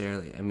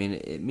necessarily. I mean,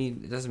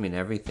 it doesn't mean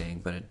everything,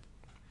 but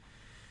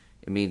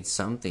it means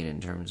something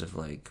in terms of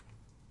like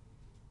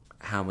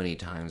how many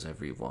times I've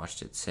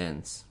rewatched it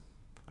since.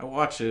 I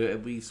watch it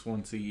at least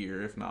once a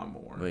year, if not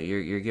more. But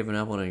you're giving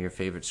up one of your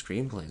favorite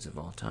screenplays of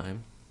all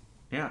time,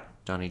 Yeah.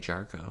 Donnie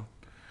Darko.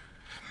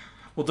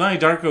 Well, Donnie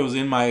Darko's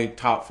in my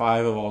top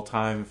 5 of all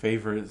time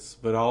favorites,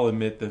 but I'll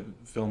admit the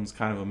film's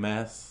kind of a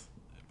mess.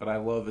 But I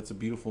love It's a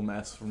Beautiful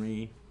Mess for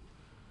me.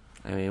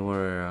 I mean,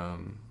 we're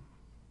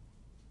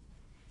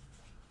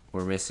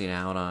missing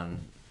out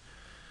on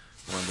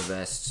one of the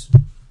best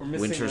We're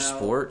missing winter out.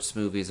 sports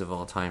movies of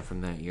all time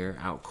from that year.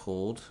 Out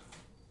Cold.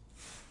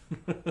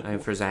 I mean,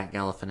 for Zach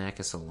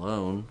Galifianakis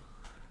alone.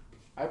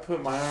 I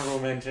put my honorable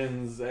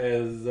mentions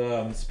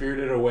as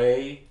Spirited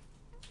Away.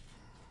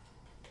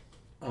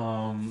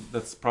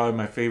 That's probably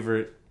my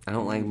favorite I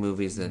don't like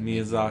movies that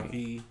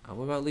Miyazaki.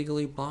 What about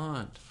Legally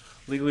Blonde?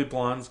 Legally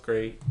Blonde's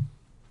great.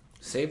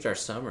 Saved our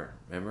summer,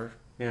 remember?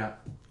 Yeah.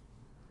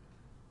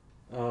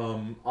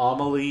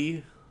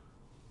 Amelie.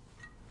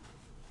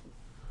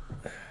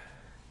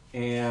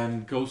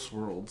 And Ghost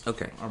World.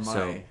 Okay, Are my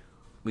so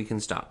we can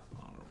stop.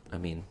 honorable. I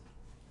mean,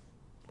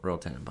 Royal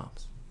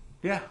Tenenbaums.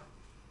 Yeah.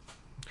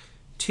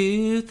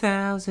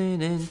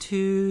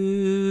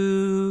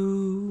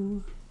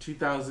 2002.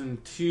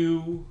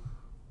 2002.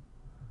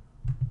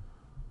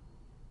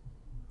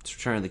 It's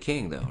Return of the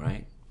King, though,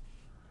 right?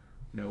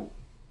 No.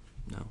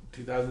 No.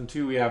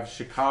 2002, we have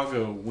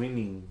Chicago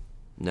winning.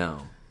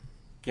 No.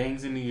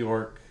 Gangs in New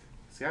York.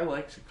 See, I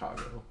like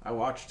Chicago. I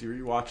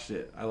rewatched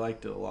it. I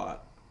liked it a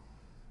lot.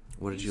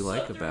 What did you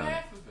like sucked through about it?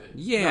 half of it.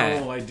 Yeah.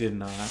 No, I did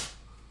not.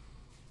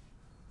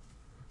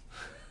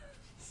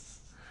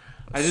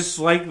 I just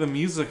like the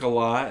music a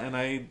lot, and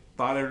I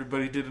thought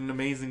everybody did an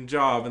amazing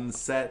job, and the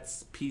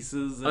sets,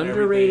 pieces, and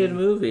Underrated everything.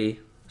 movie.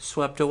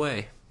 Swept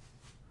Away.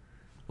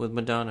 With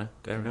Madonna.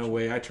 No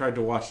way. I tried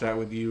to watch that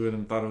with you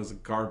and thought it was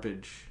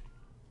garbage.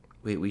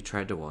 Wait, we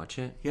tried to watch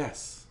it?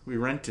 Yes, we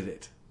rented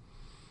it.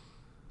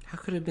 How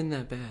could it have been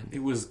that bad?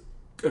 It was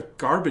a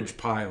garbage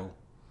pile.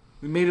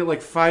 We made it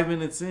like 5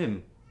 minutes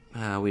in.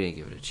 We didn't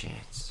give it a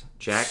chance.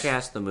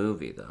 Jackass the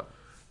movie, though.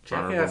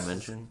 Honorable Jackass,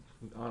 mention.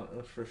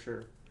 for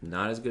sure.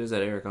 Not as good as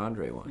that Eric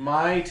Andre one.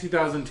 My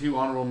 2002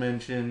 honorable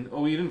mention.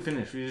 Oh, we didn't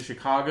finish. We did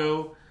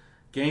Chicago,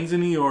 Gangs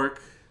in New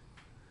York.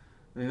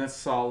 I mean, that's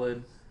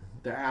solid.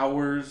 The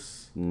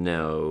Hours,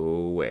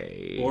 No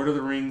way. Lord of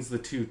the Rings, The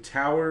Two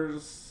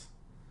Towers,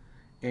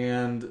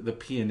 and The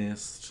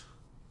Pianist.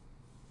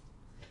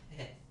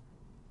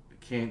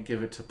 Can't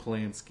give it to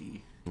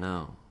Polanski.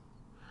 No.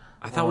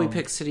 I thought we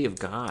picked City of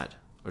God.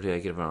 Or did I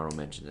give an honorable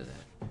mention to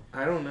that?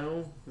 I don't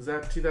know. Is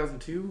that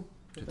 2002?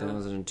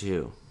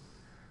 2002.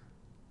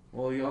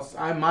 Well, you also,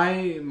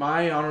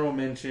 my honorable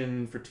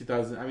mention for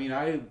 2000. I mean,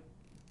 are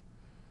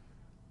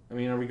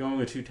we going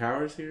with Two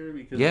Towers here?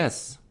 Because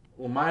Yes.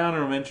 Well, my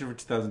honorable mention for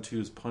 2002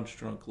 is Punch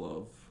Drunk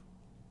Love.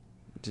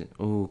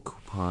 Oh,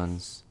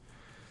 coupons.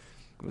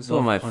 It was Love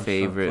one of my Punch Drunk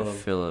favorite Love.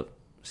 Philip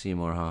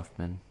Seymour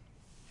Hoffman.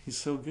 He's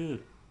so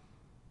good.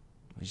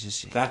 It was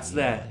just That's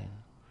that.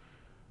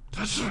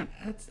 That's it.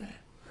 That's that.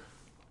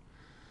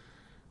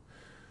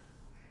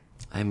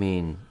 I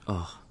mean,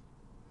 I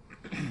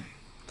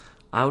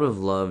would have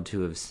loved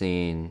to have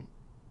seen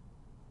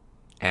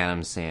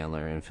Adam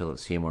Sandler and Philip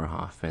Seymour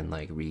Hoffman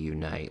like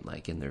reunite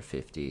like in their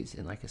 50s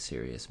in like a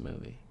serious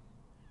movie.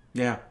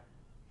 Yeah.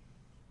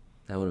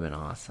 That would have been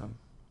awesome.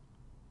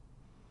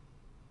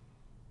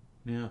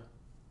 Yeah.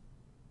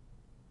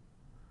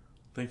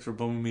 Thanks for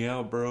bumming me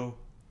out, bro.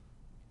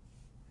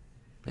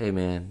 Hey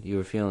man, you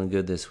were feeling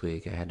good this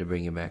week. I had to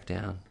bring you back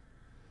down.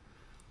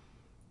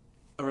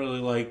 I really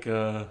like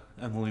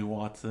Emily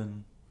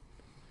Watson.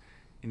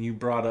 And you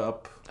brought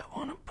up... I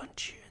want to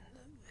punch you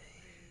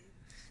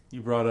in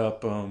You brought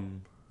up...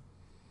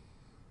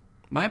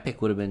 My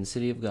pick would have been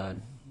City of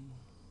God.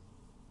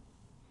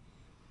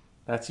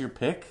 That's your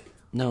pick?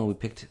 No, we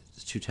picked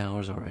Two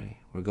Towers already.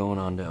 We're going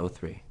on to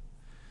 03.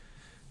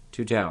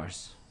 Two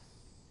Towers.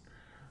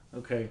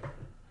 Okay.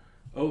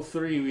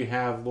 03, we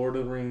have Lord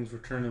of the Rings,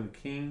 Return of the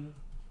King,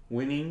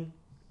 Winning,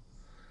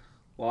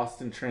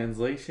 Lost in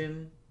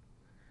Translation,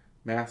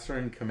 Master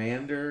and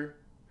Commander,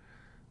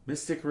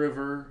 Mystic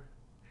River,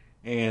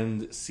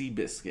 and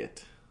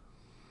Seabiscuit.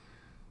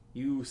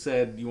 You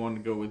said you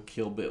wanted to go with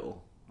Kill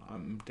Bill.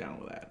 I'm down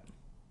with that.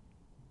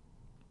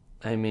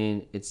 I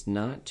mean, it's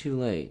not too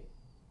late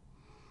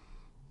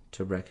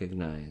to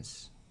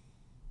recognize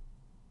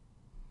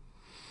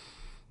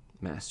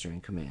Master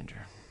and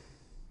Commander.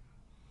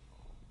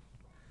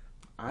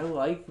 I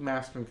like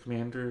Master and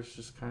Commander. It's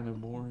just kind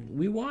of boring.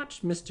 We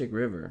watched Mystic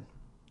River.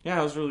 Yeah,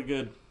 it was really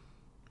good.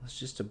 It was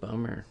just a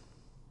bummer.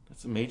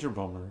 That's a major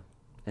bummer.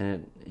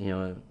 And,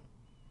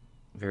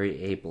 very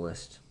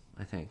ableist,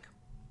 I think.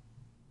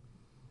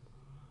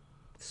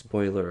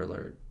 Spoiler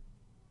alert.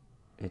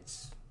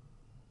 It's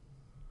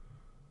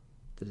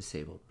the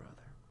disabled brother.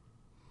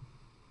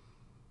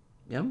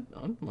 Yeah,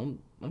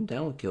 I'm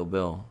down with Kill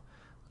Bill.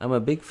 I'm a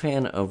big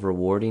fan of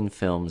rewarding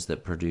films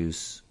that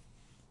produce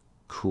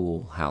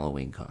cool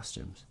Halloween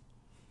costumes.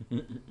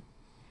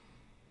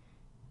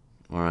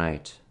 All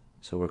right,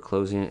 so we're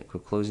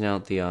closing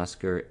out the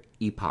Oscar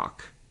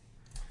epoch.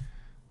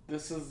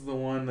 This is the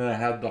one that I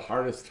had the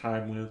hardest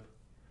time with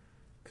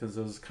because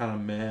it was kind of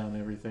meh on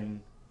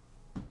everything.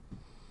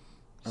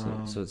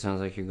 So it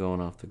sounds like you're going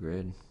off the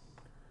grid.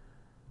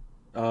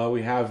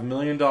 We have $1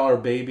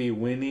 Million Baby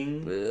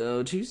winning.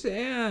 Oh, too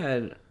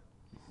sad.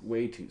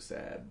 Way too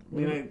sad. I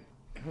mean,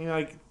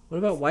 like What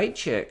about White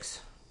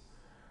Chicks?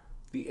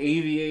 The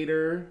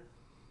Aviator.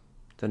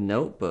 The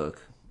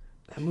Notebook.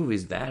 That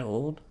movie's that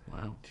old.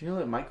 Wow. Do you know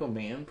that Michael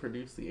Mann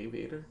produced The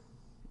Aviator?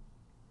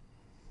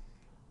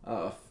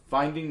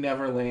 Finding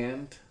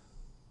Neverland.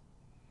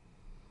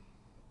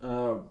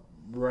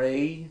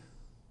 Ray.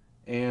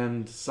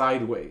 And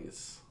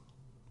Sideways.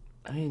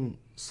 I mean,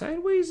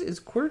 Sideways is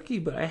quirky,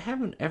 but I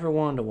haven't ever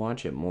wanted to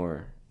watch it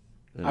more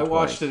than I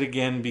watched twice. it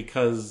again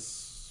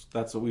because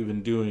that's what we've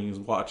been doing is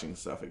watching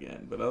stuff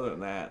again. But other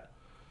than that,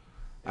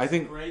 I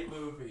think Great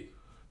movie.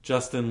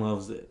 Justin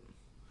loves it.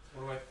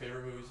 One of my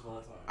favorite movies of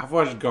all time. I've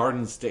watched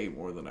Garden State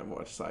more than I've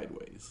watched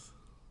Sideways.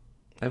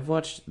 I've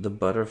watched The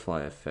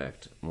Butterfly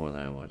Effect more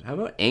than I watched. How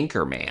about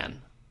Anchorman?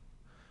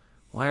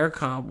 Why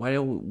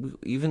don't we,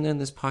 even in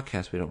this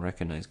podcast we don't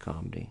recognize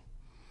comedy?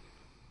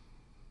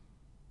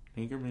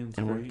 Anchorman's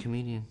And we're great.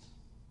 comedians.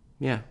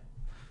 Yeah.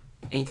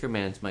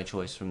 Anchorman's my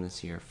choice from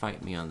this year.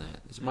 Fight me on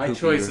that. It's My poopy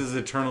choice or- is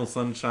Eternal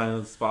Sunshine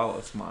of the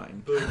Spotless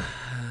Mind.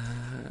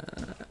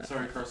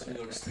 Sorry, Carson,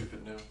 you look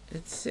stupid now.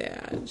 It's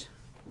sad.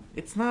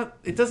 It's not.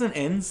 It doesn't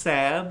end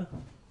sad.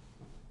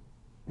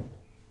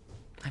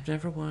 I've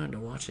never wanted to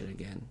watch it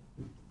again.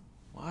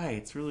 Why?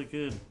 It's really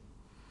good.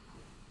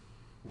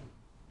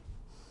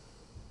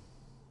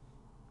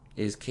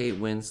 Is Kate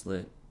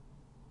Winslet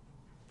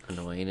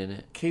annoying in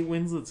it? Kate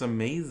Winslet's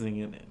amazing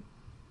in it.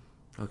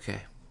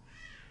 Okay.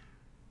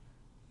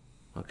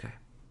 Okay.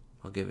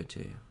 I'll give it to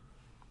you.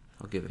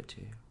 I'll give it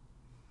to you.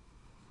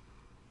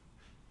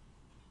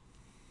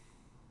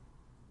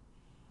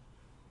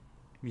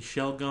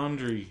 Michelle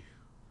Gondry,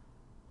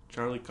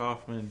 Charlie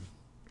Kaufman.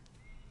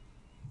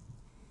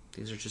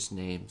 These are just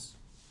names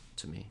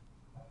to me.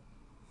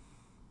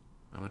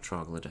 I'm a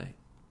troglodyte.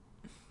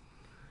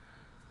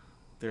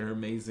 They're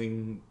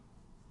amazing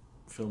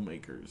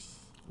filmmakers.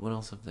 What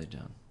else have they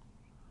done?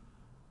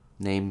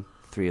 Name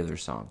 3 of their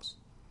songs.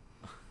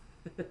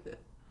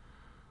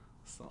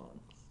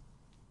 Songs.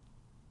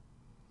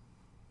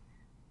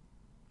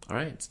 All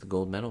right, it's the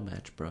gold medal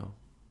match, bro.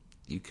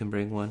 You can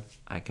bring one.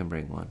 I can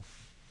bring one.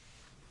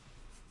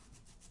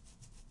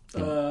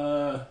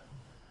 I'm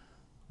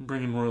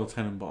bringing Royal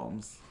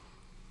Tenenbaums.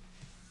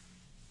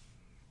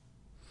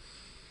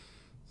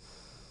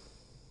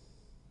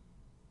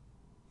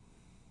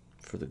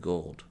 For the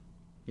gold.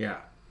 Yeah.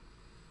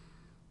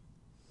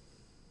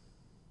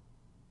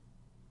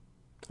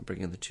 I'm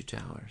bringing the 2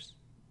 towers.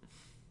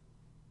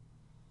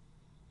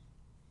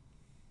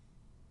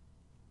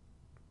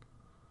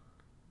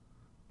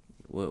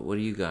 What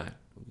do you got?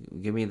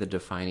 Give me the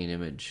defining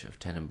image of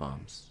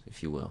Tenenbaums,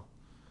 if you will.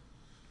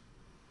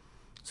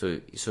 So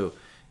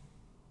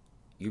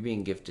you're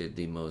being gifted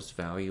the most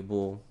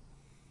valuable,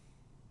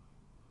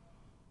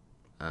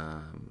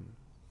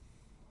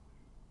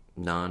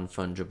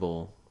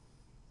 non-fungible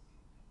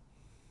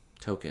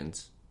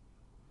tokens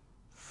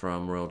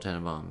from Royal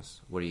Tenenbaums.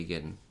 What are you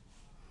getting?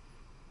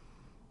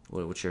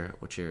 What's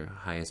your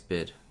highest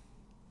bid?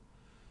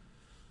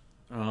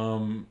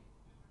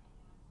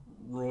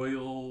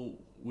 Royal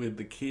with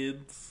the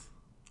kids.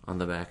 On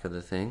the back of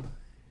the thing?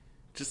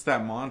 Just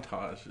that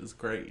montage is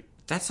great.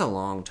 That's a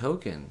long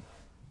token.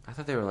 I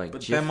thought they were like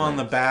But GIF them on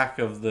the length. back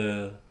of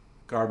the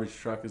garbage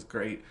truck is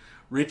great.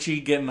 Richie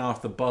getting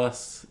off the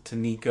bus to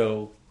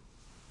Nico.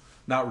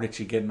 Not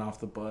Richie getting off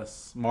the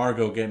bus.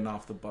 Margot getting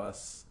off the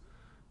bus.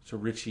 So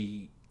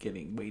Richie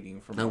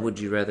waiting for Now, Margot. would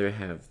you rather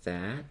have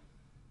that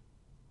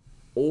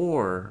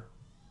or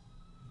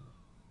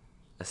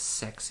a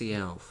sexy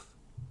elf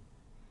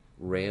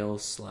rail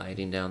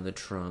sliding down the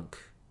trunk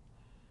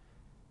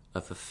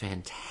of a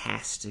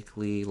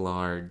fantastically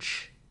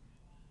large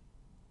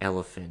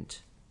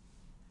elephant,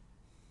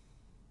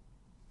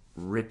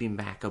 ripping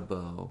back a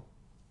bow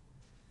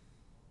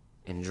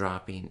and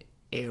dropping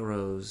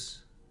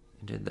arrows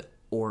into the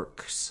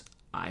orc's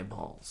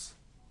eyeballs?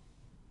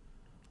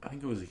 I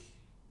think it was...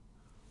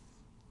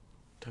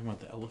 Talking about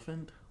the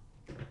elephant?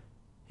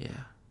 Yeah.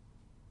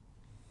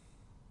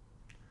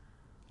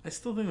 I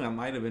still think that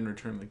might have been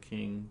Return of the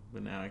King,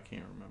 but now I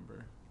can't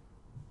remember.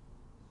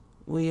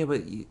 Well, yeah,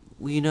 but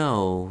we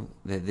know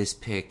that this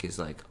pick is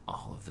like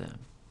all of them.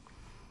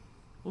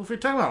 Well, if you're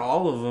talking about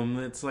all of them,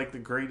 it's like the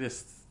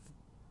greatest...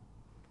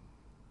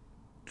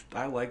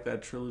 I like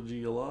that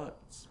trilogy a lot.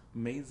 It's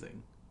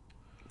amazing.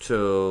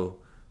 So,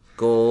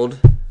 gold,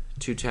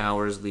 2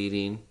 towers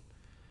leading.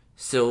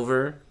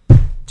 Silver,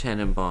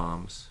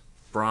 Tenenbaums.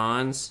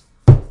 Bronze,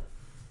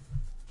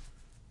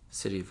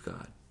 City of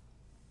God.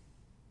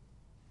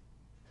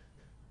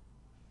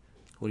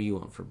 What do you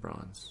want for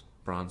bronze?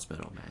 Bronze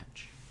medal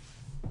match.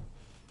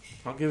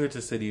 I'll give it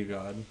to City of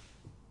God.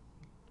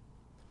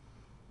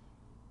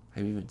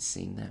 Have you even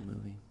seen that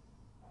movie?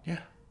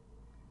 Yeah.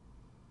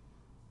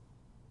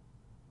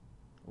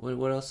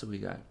 What else have we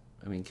got?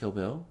 I mean, Kill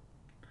Bill?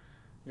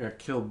 We got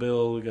Kill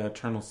Bill, we got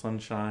Eternal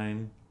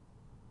Sunshine.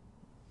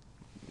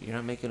 You're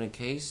not making a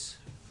case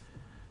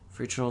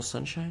for Eternal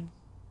Sunshine?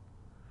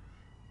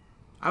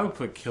 I would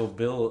put Kill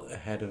Bill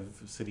ahead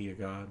of City of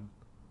God.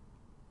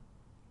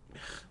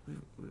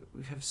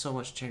 We have so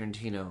much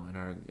Tarantino in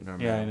our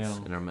Yeah, I medals,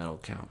 know. in our medal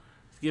count.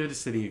 Give it to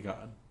City of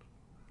God.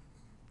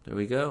 There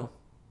we go.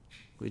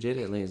 We did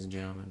it, ladies and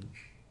gentlemen.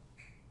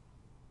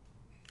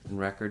 In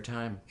record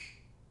time.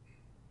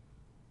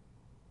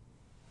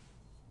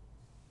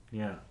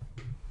 Yeah.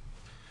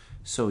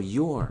 So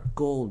your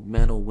gold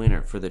medal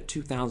winner for the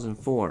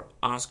 2004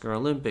 Oscar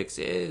Olympics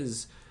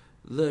is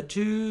the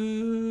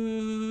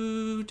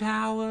 2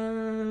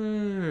 Towers.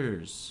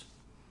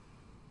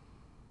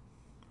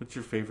 What's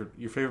your favorite?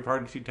 Your favorite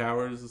part of Two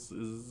Towers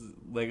is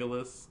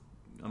Legolas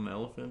on the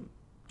elephant,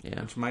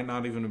 Yeah, which might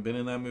not even have been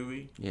in that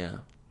movie. yeah.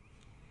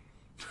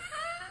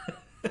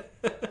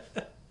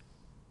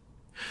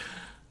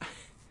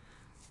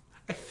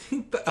 I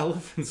think the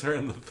elephants are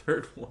in the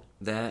third one.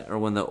 That or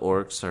when the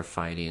orcs are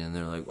fighting and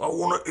they're like, I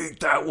want to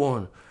eat that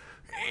one.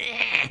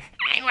 I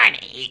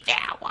want to eat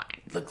that one.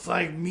 Looks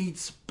like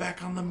meat's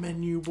back on the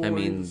menu, boys. I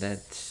mean,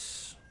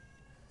 that's...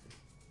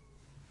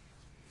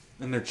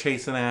 And they're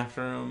chasing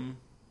after him.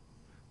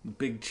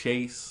 Big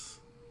chase.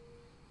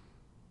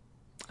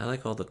 I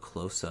like all the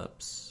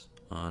close-ups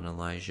on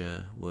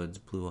Elijah Wood's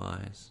blue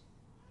eyes.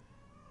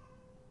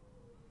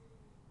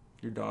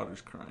 Your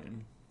daughter's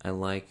crying. I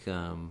like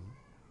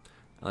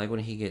when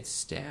he gets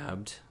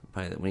stabbed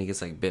when he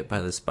gets like bit by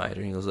the spider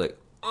and he goes like,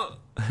 "Ugh."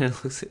 And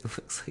it looks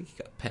like he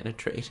got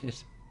penetrated.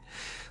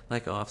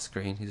 Like off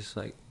screen, he's just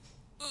like,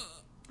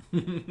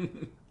 spider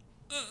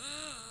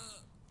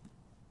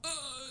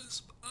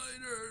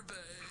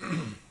babe.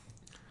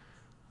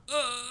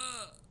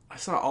 I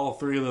saw all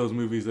 3 of those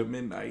movies at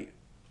midnight.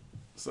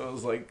 So I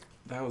was like,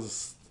 that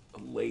was a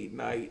late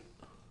night.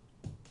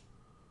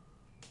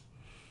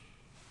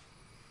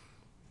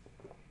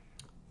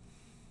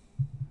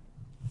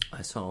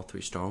 I saw all 3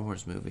 Star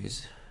Wars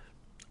movies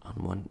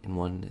in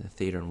one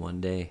theater in one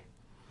day.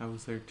 I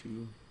was there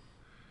too.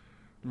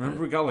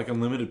 Remember we got like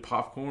unlimited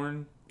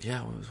popcorn?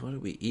 Yeah, what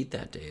did we eat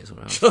that day? Is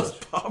what I was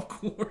Just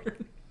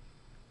popcorn.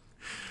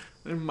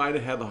 They might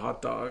have had the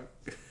hot dog.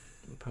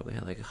 We probably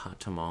had like a hot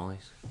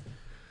tamales.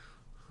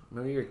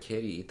 Remember you were a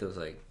kid, you eat those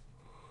like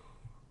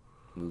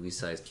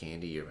movie-sized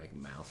candy, your like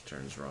mouth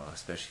turns raw,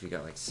 especially if you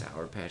got like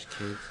Sour Patch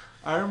Kids.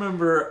 I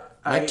remember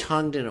My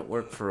tongue didn't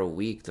work for a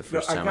week the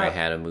first time I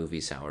had a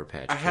movie Sour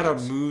Patch Kids. I had a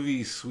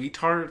movie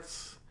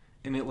Sweethearts,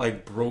 and it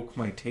like broke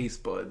my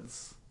taste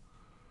buds.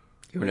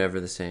 You were never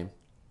the same.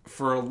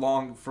 For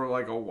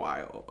like a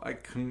while, I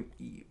couldn't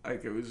eat.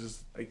 Like it was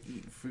just like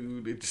eat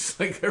food. It just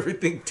like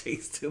everything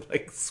tasted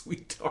like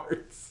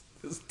Sweethearts.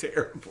 It was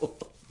terrible.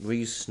 Were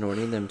you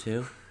snorting them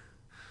too?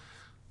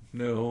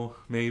 No,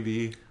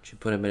 maybe. Did you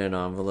put them in an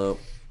envelope?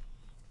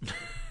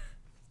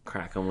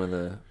 Crack them with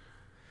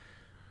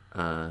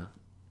a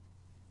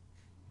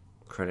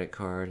credit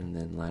card and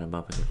then line them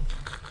up.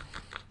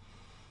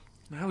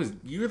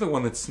 You're the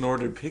one that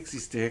snorted Pixie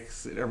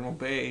Sticks at Emerald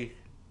Bay.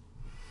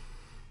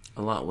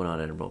 A lot went on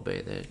at Emerald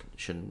Bay that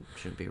shouldn't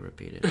be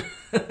repeated.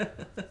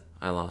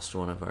 I lost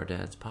one of our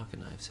dad's pocket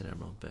knives at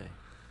Emerald Bay.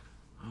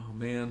 Oh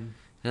man!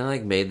 And I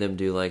like made them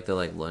do like the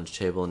like lunch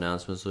table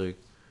announcements, like,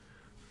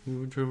 "You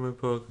return my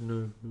pocket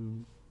knife.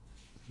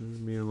 It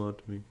mean a lot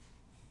to me."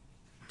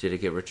 Did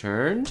it get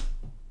returned?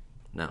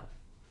 No.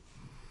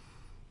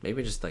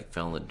 Maybe it just like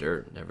fell in the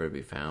dirt, never to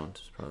be found.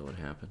 That's probably what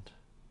happened.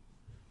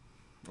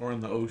 Or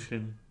in the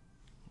ocean.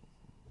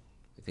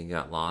 I think it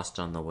got lost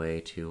on the way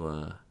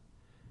to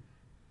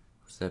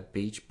what's that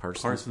beach?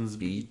 Parsons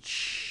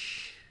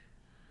Beach.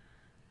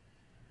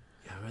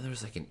 Yeah, I remember there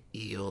was like an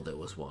eel that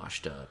was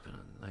washed up,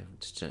 and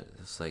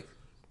it's like,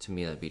 to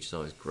me that beach is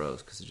always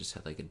gross because it just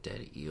had like a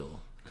dead eel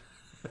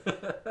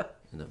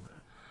in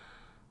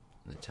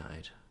the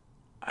tide.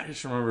 I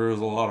just remember it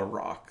was a lot of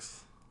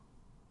rocks.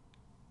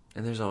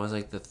 And there's always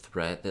like the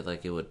threat that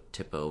like it would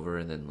tip over,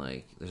 and then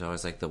like there's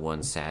always like the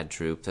one sad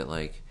troop that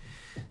like,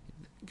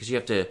 because you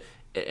have to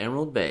at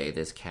Emerald Bay,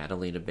 this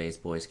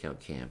Catalina-based Boy Scout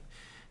camp,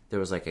 there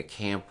was like a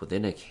camp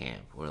within a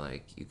camp where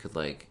like you could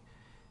like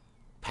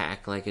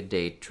pack like a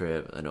day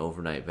trip, an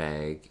overnight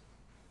bag,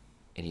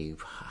 and you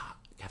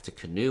have to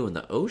canoe in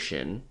the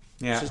ocean.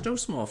 Yeah, which is no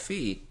small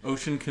feat.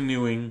 Ocean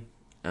canoeing,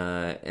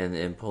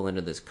 and pull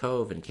into this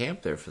cove and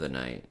camp there for the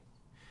night.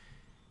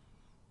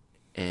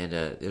 And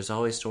there's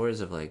always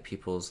stories of like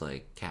people's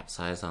like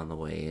capsize on the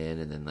way in,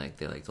 and then like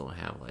they like don't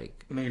have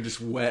like. And then you're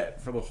just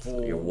wet for the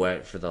whole. You're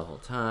wet for the whole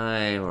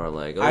time, or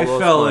like I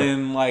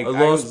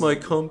lost my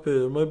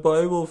compass. My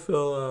Bible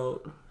fell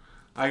out.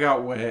 I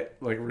got wet,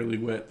 like really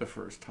wet the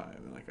first time,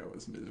 and like I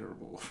was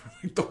miserable for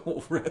like the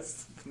whole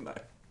rest of the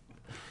night.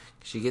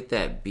 Cause you get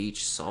that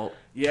beach salt,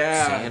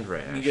 sand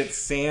rash. You get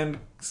sand,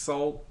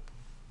 salt,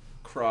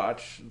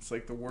 crotch. It's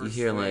like the worst. You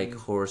hear thing. like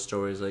horror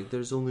stories, like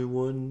there's only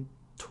one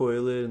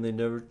toilet and they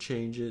never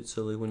change it,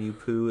 so like when you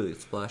poo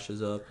it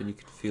splashes up and you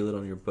can feel it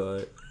on your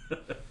butt.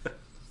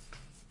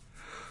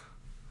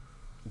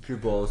 If your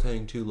balls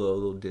hang too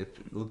low,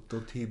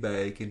 they'll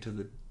teabag into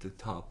the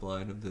top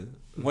line of the.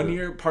 One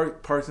year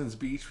at Parsons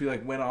Beach, we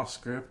like went off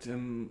script,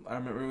 and I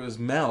remember it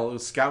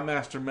was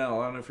Scoutmaster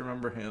Mel. I don't know if you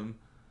remember him.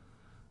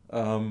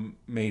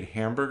 Made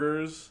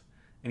hamburgers,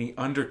 and he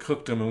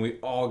undercooked them, and we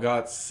all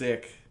got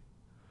sick.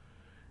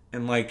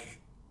 And like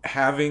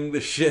having the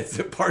shits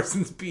at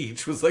Parsons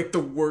Beach was like the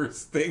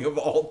worst thing of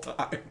all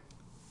time.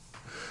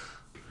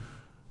 It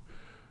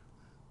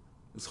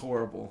was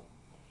horrible.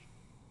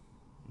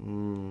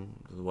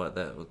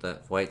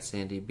 That white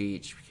sandy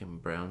beach became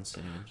brown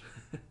sand.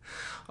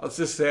 I'll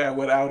just say I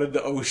went out in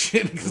the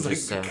ocean because like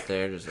sat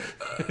there just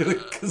like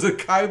because the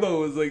Kaibo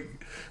was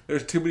like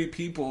there's too many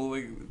people.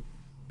 Like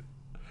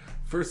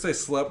first I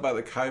slept by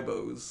the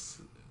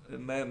Kaibos,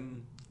 and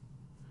then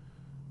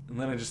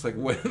I just like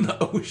went in the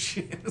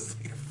ocean. It's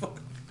like fuck.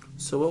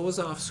 So what was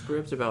off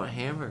script about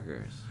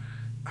hamburgers?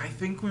 I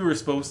think we were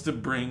supposed to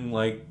bring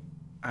like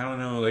I don't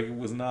know, like it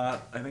was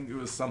not. I think it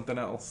was something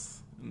else.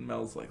 And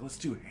Mel's like, let's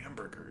do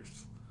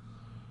hamburgers.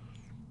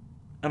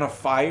 And a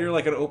fire,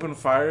 like an open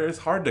fire, it's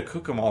hard to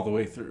cook them all the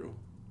way through.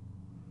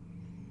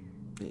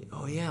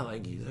 Oh yeah,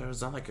 like there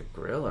was not like a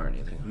grill or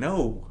anything.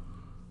 No.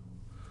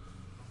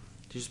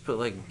 Did you just put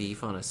like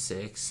beef on a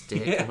stick?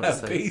 Yeah,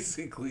 like,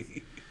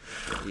 basically.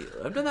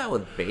 I've done that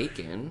with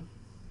bacon.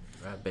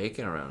 Wrap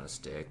bacon around a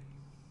stick.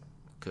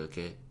 Cook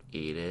it.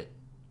 Eat it.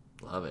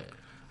 Love it.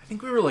 I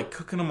think we were like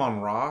cooking them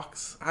on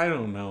rocks. I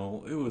don't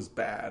know. It was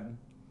bad.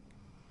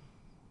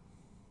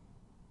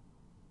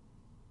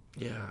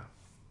 Yeah.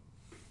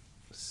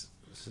 This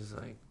is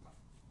like,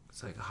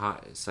 it's like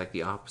hot. It's like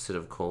the opposite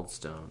of Cold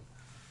Stone.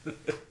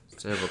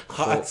 Instead of a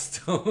Hot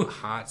stone.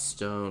 hot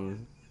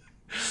stone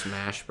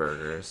smash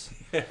burgers.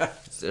 Yeah.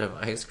 Instead of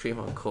ice cream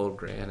on cold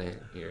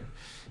granite,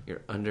 you're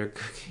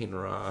undercooking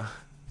raw.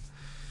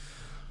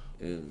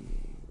 Ew.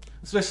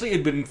 Especially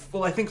it'd been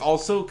well. I think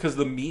also because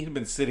the meat had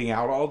been sitting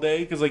out all day.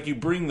 Because like you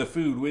bring the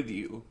food with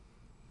you,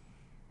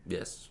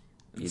 Yes.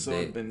 and so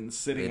it'd been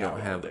sitting They out don't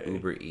all have day.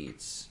 Uber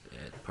Eats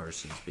at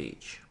Parsons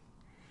Beach.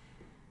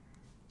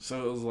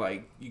 So it was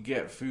like you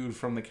get food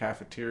from the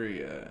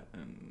cafeteria,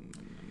 and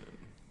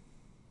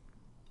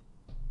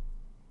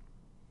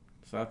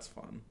so that's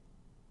fun.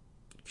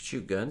 You could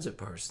shoot guns at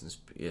Parsons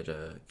at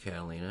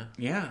Catalina.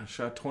 Yeah,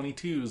 shot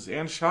 22s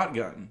and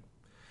shotgun.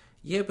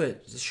 Yeah,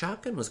 but the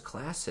shotgun was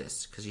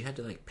classist because you had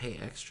to like pay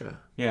extra.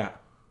 Yeah.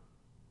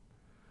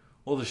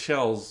 Well, the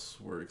shells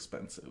were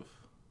expensive.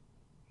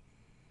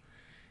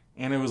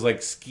 And it was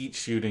like skeet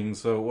shooting,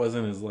 so it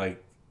wasn't as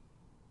like...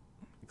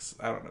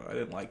 I don't know, I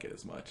didn't like it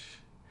as much.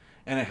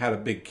 And it had a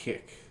big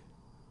kick.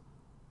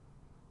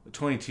 The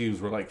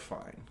 22s were like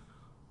fine.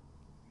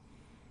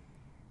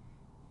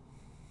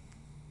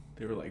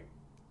 They were like...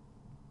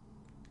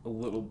 a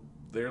little...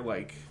 They're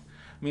like...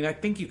 I mean, I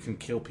think you can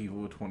kill people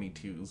with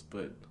 22s,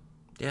 but...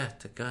 Yeah,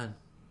 it's a gun.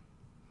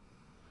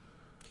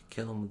 You could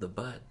kill them with the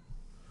butt.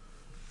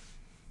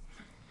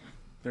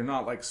 They're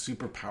not like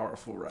super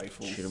powerful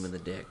rifles. Shoot them in the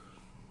dick.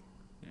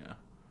 Yeah.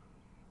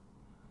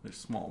 They're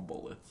small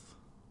bullets.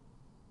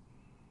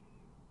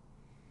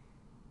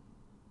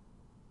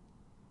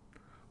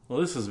 Well,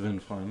 this has been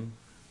fun.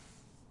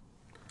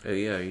 Oh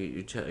yeah,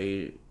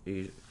 are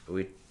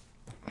we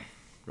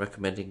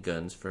recommending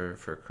guns for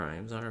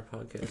crimes on our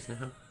podcast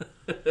now?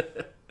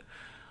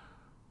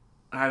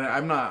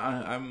 I'm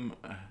not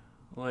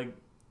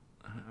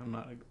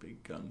a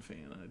big gun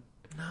fan.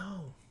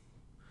 No.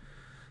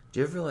 Do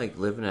you ever like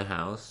live in a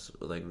house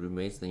with like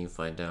roommates, and then you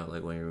find out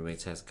like one of your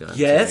roommates has guns?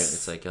 Yes.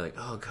 It's like you're like,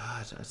 oh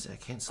god, I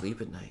can't sleep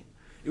at night.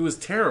 It was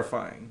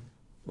terrifying.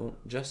 Well,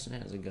 Justin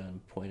has a gun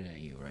pointed at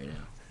you right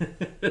now.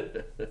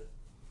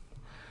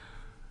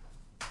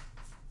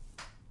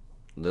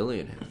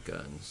 Lillian has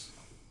guns.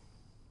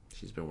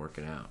 She's been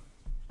working out.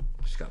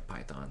 She's got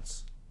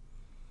pythons.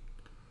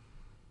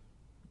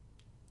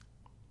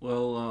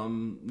 Well,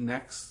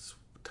 next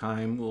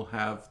time we'll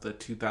have the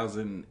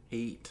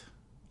 2008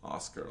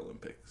 Oscar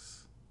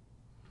Olympics.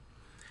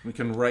 We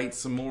can right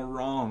some more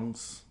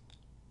wrongs.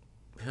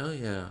 Hell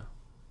yeah.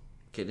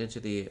 Getting into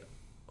the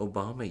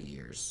Obama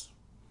years.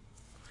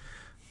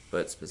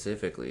 But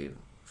specifically,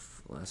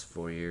 last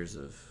 4 years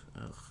of...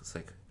 it's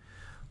like...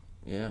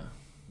 Yeah,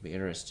 be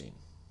interesting.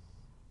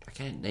 I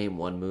can't name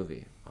one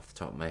movie off the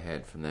top of my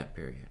head from that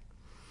period.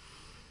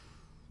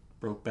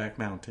 Brokeback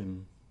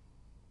Mountain.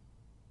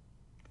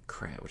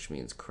 Which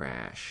means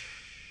crash.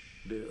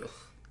 Ugh.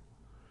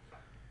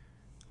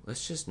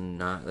 Let's just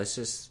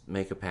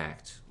make a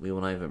pact. We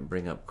will not even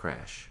bring up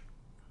Crash.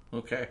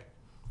 Okay.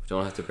 We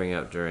don't have to bring it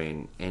up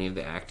during any of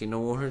the acting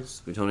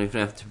awards. We don't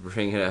even have to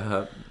bring it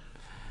up.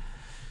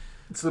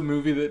 It's a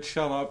movie that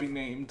shall not be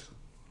named.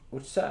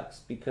 Which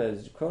sucks,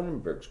 because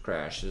Cronenberg's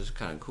Crash is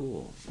kind of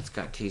cool. It's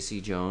got Casey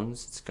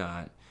Jones. It's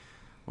got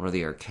one of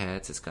the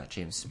Arquettes. It's got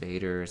James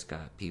Spader. It's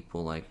got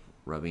people, like,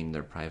 rubbing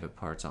their private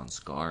parts on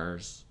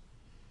scars.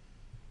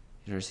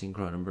 You ever seen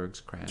Cronenberg's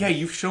Crash? Yeah,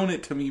 you've shown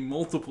it to me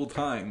multiple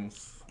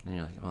times. And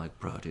I'm like,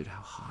 bro, dude,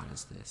 how hot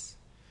is this?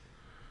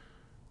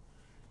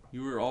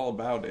 You were all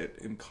about it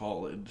in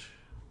college.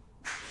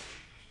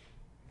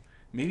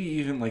 Maybe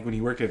even like when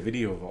you worked at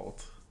Video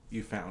Vault,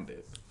 you found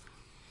it.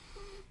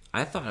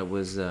 I thought it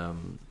was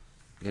going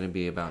to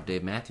be about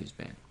Dave Matthews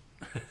Band.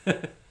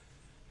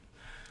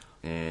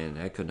 And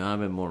I could not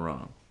have been more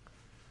wrong.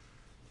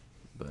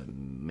 But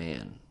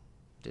man,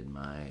 did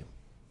my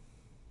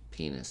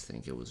penis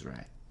think it was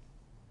right.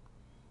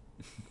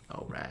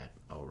 All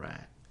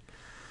right.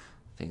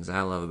 Things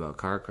I love about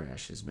car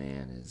crashes,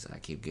 man, is I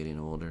keep getting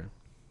older.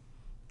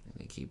 And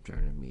they keep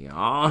turning me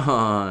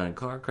on.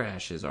 Car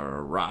crashes are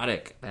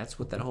erotic. That's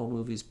what that whole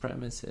movie's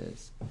premise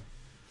is.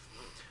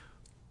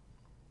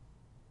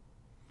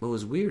 What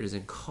was weird is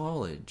in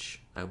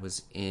college, I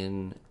was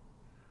in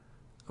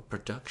a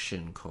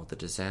production called The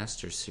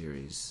Disaster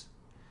Series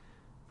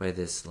by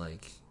this,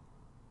 like,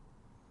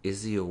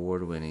 Izzy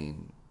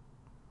Award-winning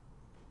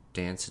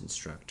dance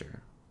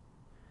instructor.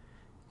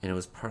 And it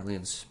was partly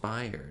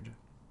inspired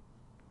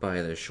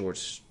by the short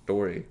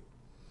story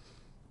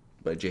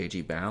by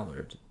J.G.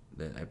 Ballard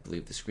that I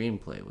believe the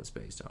screenplay was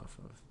based off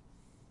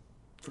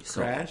of.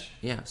 Crash?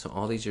 Yeah, so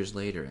all these years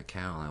later at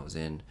Cal, I was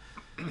in,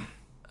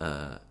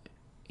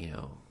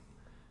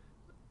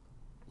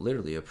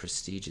 literally a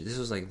prestigious... This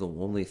was like the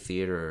only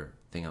theater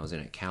thing I was in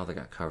at Cal that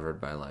got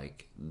covered by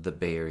like the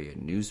Bay Area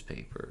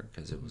newspaper,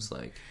 because it was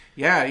like...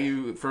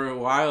 Yeah, for a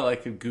while I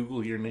could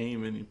Google your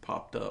name and you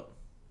popped up.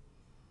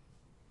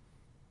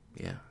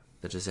 Yeah,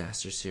 The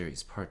Disaster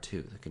Series, Part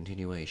 2, the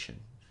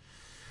continuation.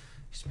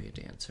 used to be a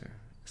dancer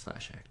 /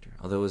 actor.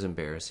 Although it was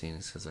embarrassing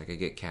because like I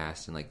get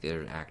cast and like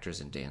there are actors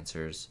and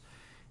dancers,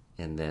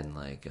 and then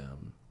like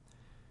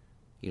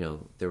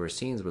there were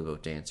scenes with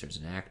both dancers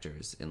and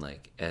actors, and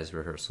like as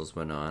rehearsals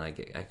went on, I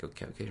kept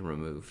getting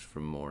removed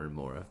from more and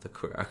more of the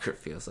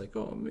choreography. I was like,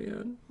 oh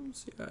man, I'm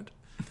sad.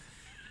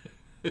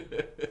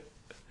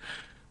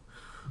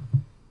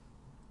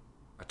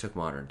 I took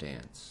modern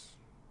dance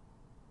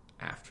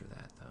after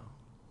that though.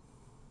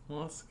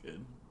 Well, that's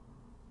good.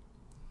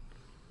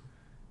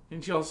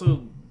 Didn't you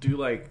also do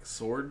like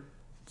sword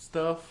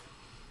stuff?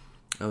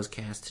 I was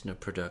cast in a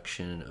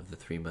production of The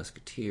Three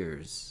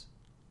Musketeers,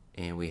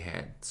 and we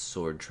had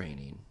sword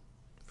training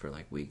for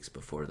like weeks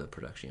before the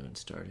production even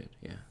started.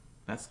 Yeah,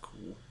 That's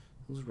cool.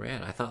 it was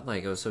rad. I thought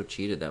like I was so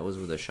cheated. That was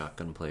with the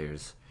shotgun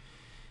players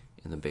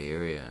in the Bay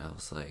Area. I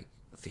was like,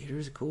 theater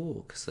is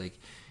cool because like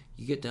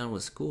you get done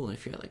with school, and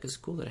if you're at like a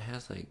school that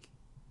has like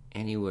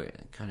anywhere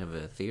kind of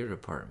a theater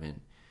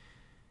department,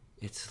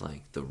 it's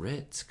like the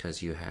Ritz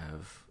because you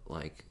have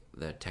like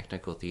the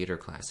technical theater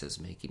classes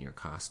making your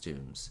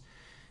costumes.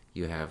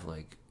 You have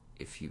like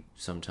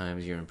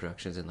sometimes you're in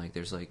productions and like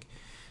there's like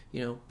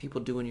people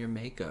doing your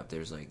makeup.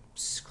 There's like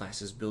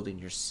classes building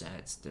your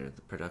sets. The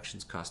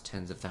productions cost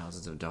tens of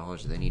thousands of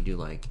dollars. And then you do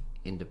like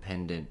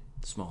independent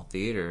small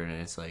theater, and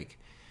it's like,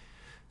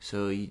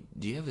 so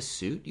do you have a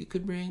suit you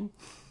could bring?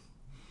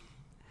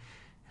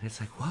 And it's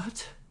like,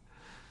 what?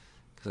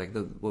 Because like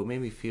what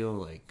made me feel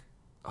like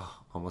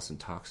almost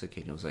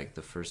intoxicating was like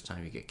the first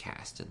time you get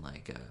cast in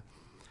like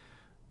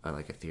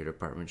a theater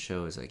department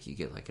show is like you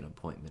get like an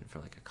appointment for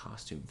like a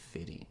costume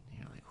fitting. And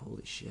you're like,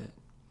 holy shit.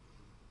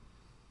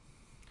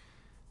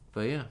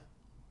 But yeah,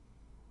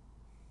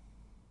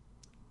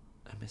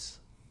 I miss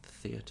the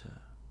theater.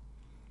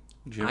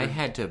 I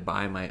had to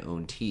buy my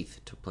own teeth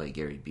to play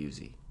Gary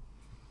Busey.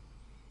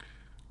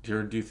 Did you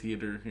ever do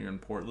theater here in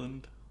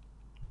Portland?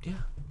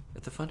 Yeah,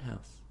 at the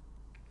Funhouse.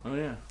 Oh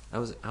yeah. I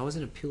was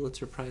in a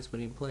Pulitzer Prize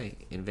winning play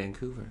in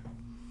Vancouver.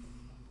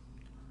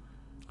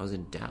 I was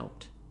in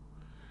Doubt.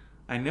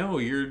 I know,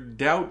 your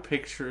Doubt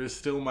picture is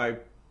still my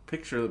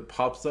picture that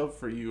pops up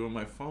for you on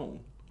my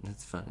phone.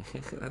 That's funny.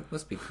 That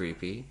must be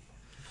creepy.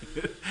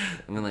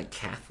 I'm in like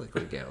Catholic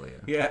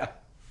regalia. Yeah.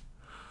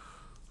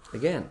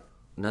 Again,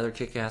 another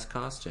kick-ass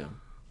costume.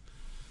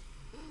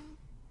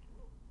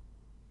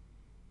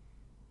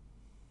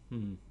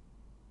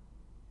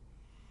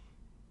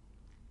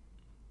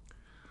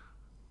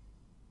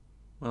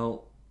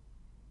 Well,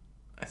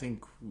 I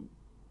think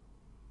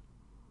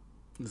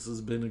this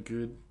has been a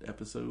good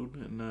episode,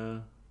 and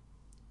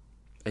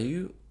Are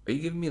you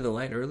giving me the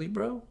light early,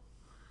 bro?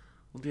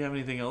 do you have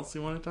anything else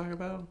you want to talk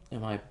about?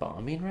 Am I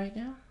bombing right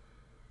now?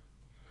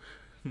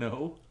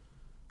 No.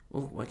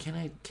 Well, why can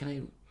I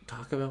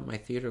talk about my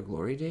theater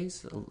glory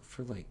days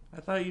for like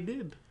I thought you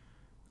did.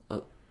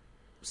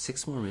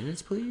 6 more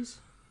minutes, please?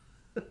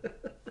 Did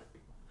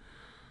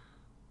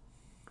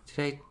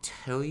I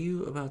tell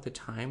you about the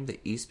time the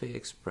East Bay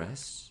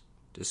Express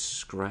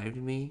described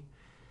me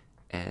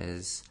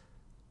as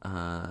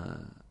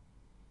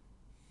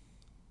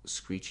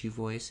screechy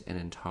voice and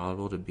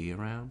intolerable to be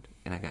around,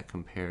 and I got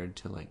compared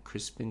to like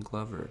Crispin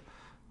Glover,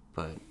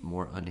 but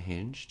more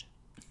unhinged?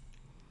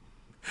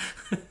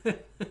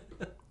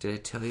 Did I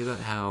tell you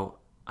about how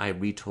I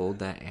retold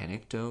that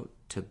anecdote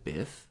to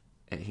Biff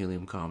at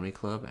Helium Comedy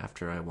Club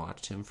after I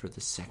watched him for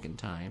the second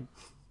time?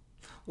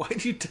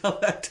 Why'd you tell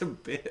that to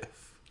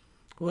Biff?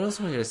 What else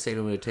am I going to say to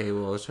him at a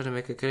table? I was trying to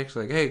make a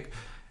connection, like, hey,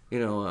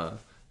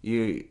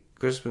 you,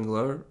 Crispin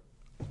Glover,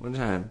 one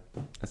time,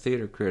 a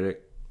theater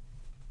critic,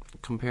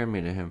 compare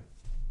me to him.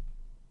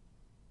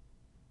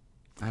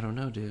 I don't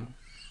know, dude.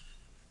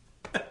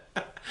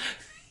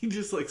 You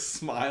just like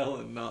smile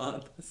and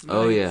nod. That's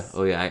Oh nice.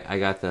 yeah, I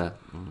got the.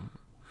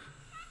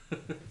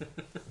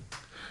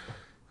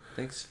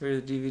 Thanks for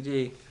the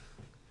DVD.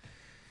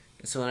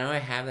 So now I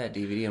have that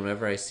DVD, and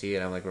whenever I see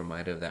it, I'm like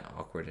reminded of that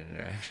awkward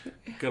interaction.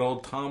 Good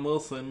old Tom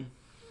Wilson.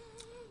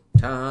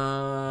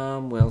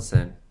 Tom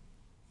Wilson,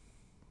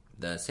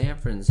 the San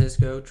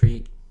Francisco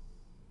treat.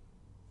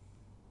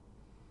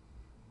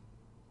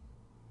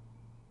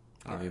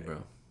 Love you, Alright.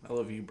 bro. I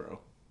love you, bro.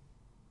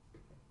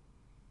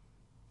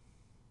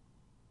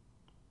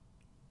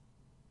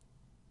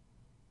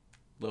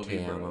 Love Te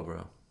you, bro. amo,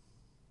 bro.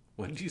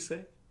 What did you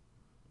say?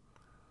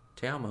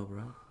 Te amo,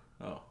 bro.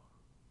 Oh,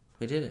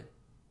 We did it.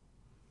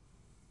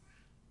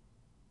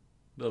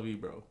 love you,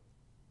 bro.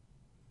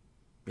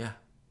 Yeah.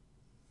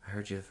 I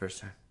heard you the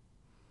first time.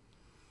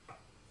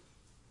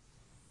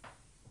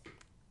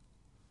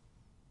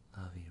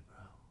 Love you,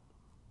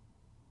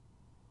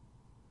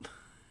 bro.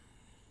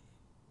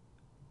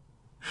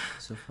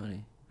 So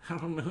funny. I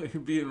don't know.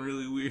 You're being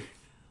really weird.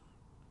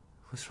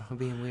 What's wrong with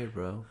being weird,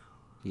 bro?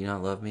 Do you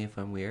not love me if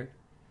I'm weird?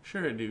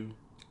 Sure, I do.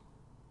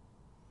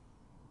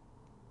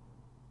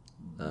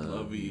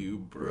 Love you,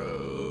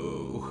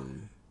 bro.